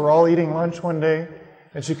beach, we're all eating lunch one day,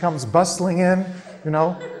 and she comes bustling in, you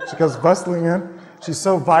know? She comes bustling in. She's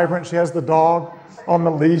so vibrant, she has the dog on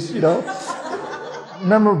the leash, you know?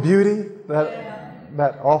 Remember Beauty?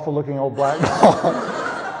 That awful-looking old black dog?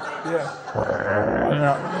 Yeah. You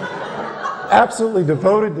know? Absolutely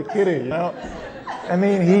devoted to Kitty, you know. I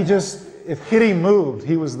mean, he just, if Kitty moved,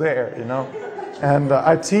 he was there, you know. And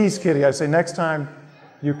I tease Kitty. I say, next time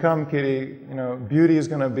you come, Kitty, you know, Beauty is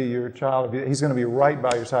going to be your child. He's going to be right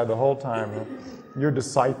by your side the whole time. You know? Your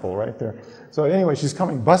disciple right there. So anyway, she's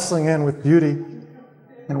coming bustling in with Beauty,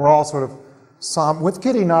 and we're all sort of somber. With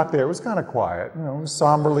Kitty not there, it was kind of quiet, you know,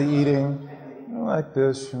 somberly eating, you know, like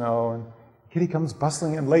this, you know. And Kitty comes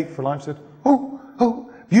bustling in late for lunch. Said,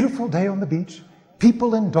 "Oh, beautiful day on the beach.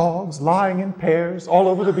 People and dogs lying in pairs all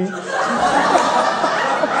over the beach."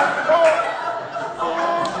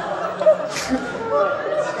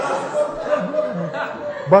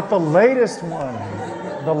 But the latest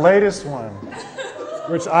one,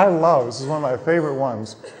 which I love, this is one of my favorite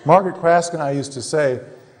ones. Margaret Krask and I used to say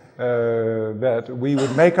that we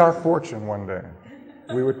would make our fortune one day.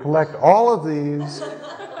 We would collect all of these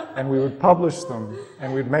and we would publish them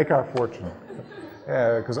and we'd make our fortune.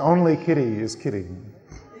 Because only Kitty is Kitty.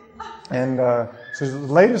 And so the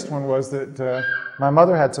latest one was that my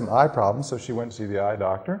mother had some eye problems, so she went to see the eye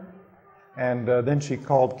doctor. And then she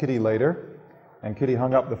called Kitty later, and Kitty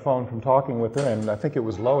hung up the phone from talking with her, and I think it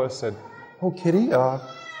was Lois said, "Oh, Kitty,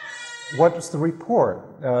 what's the report?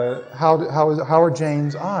 How are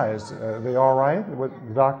Jane's eyes? Are they all right? What did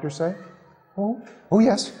the doctor say?" Oh,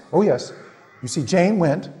 yes. You see, Jane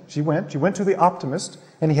went to the optimist,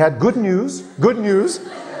 and he had good news.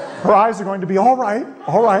 Her eyes are going to be all right.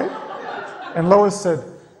 And Lois said,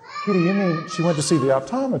 "Kitty, you mean she went to see the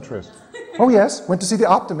optometrist?" "Oh, yes, went to see the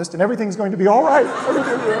optimist, and everything's going to be all right."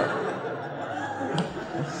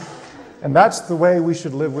 And that's the way we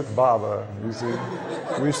should live with Baba, you see.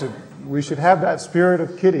 We should have that spirit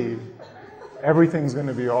of Kitty. Everything's going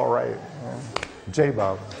to be all right. Jai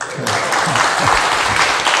Baba. you.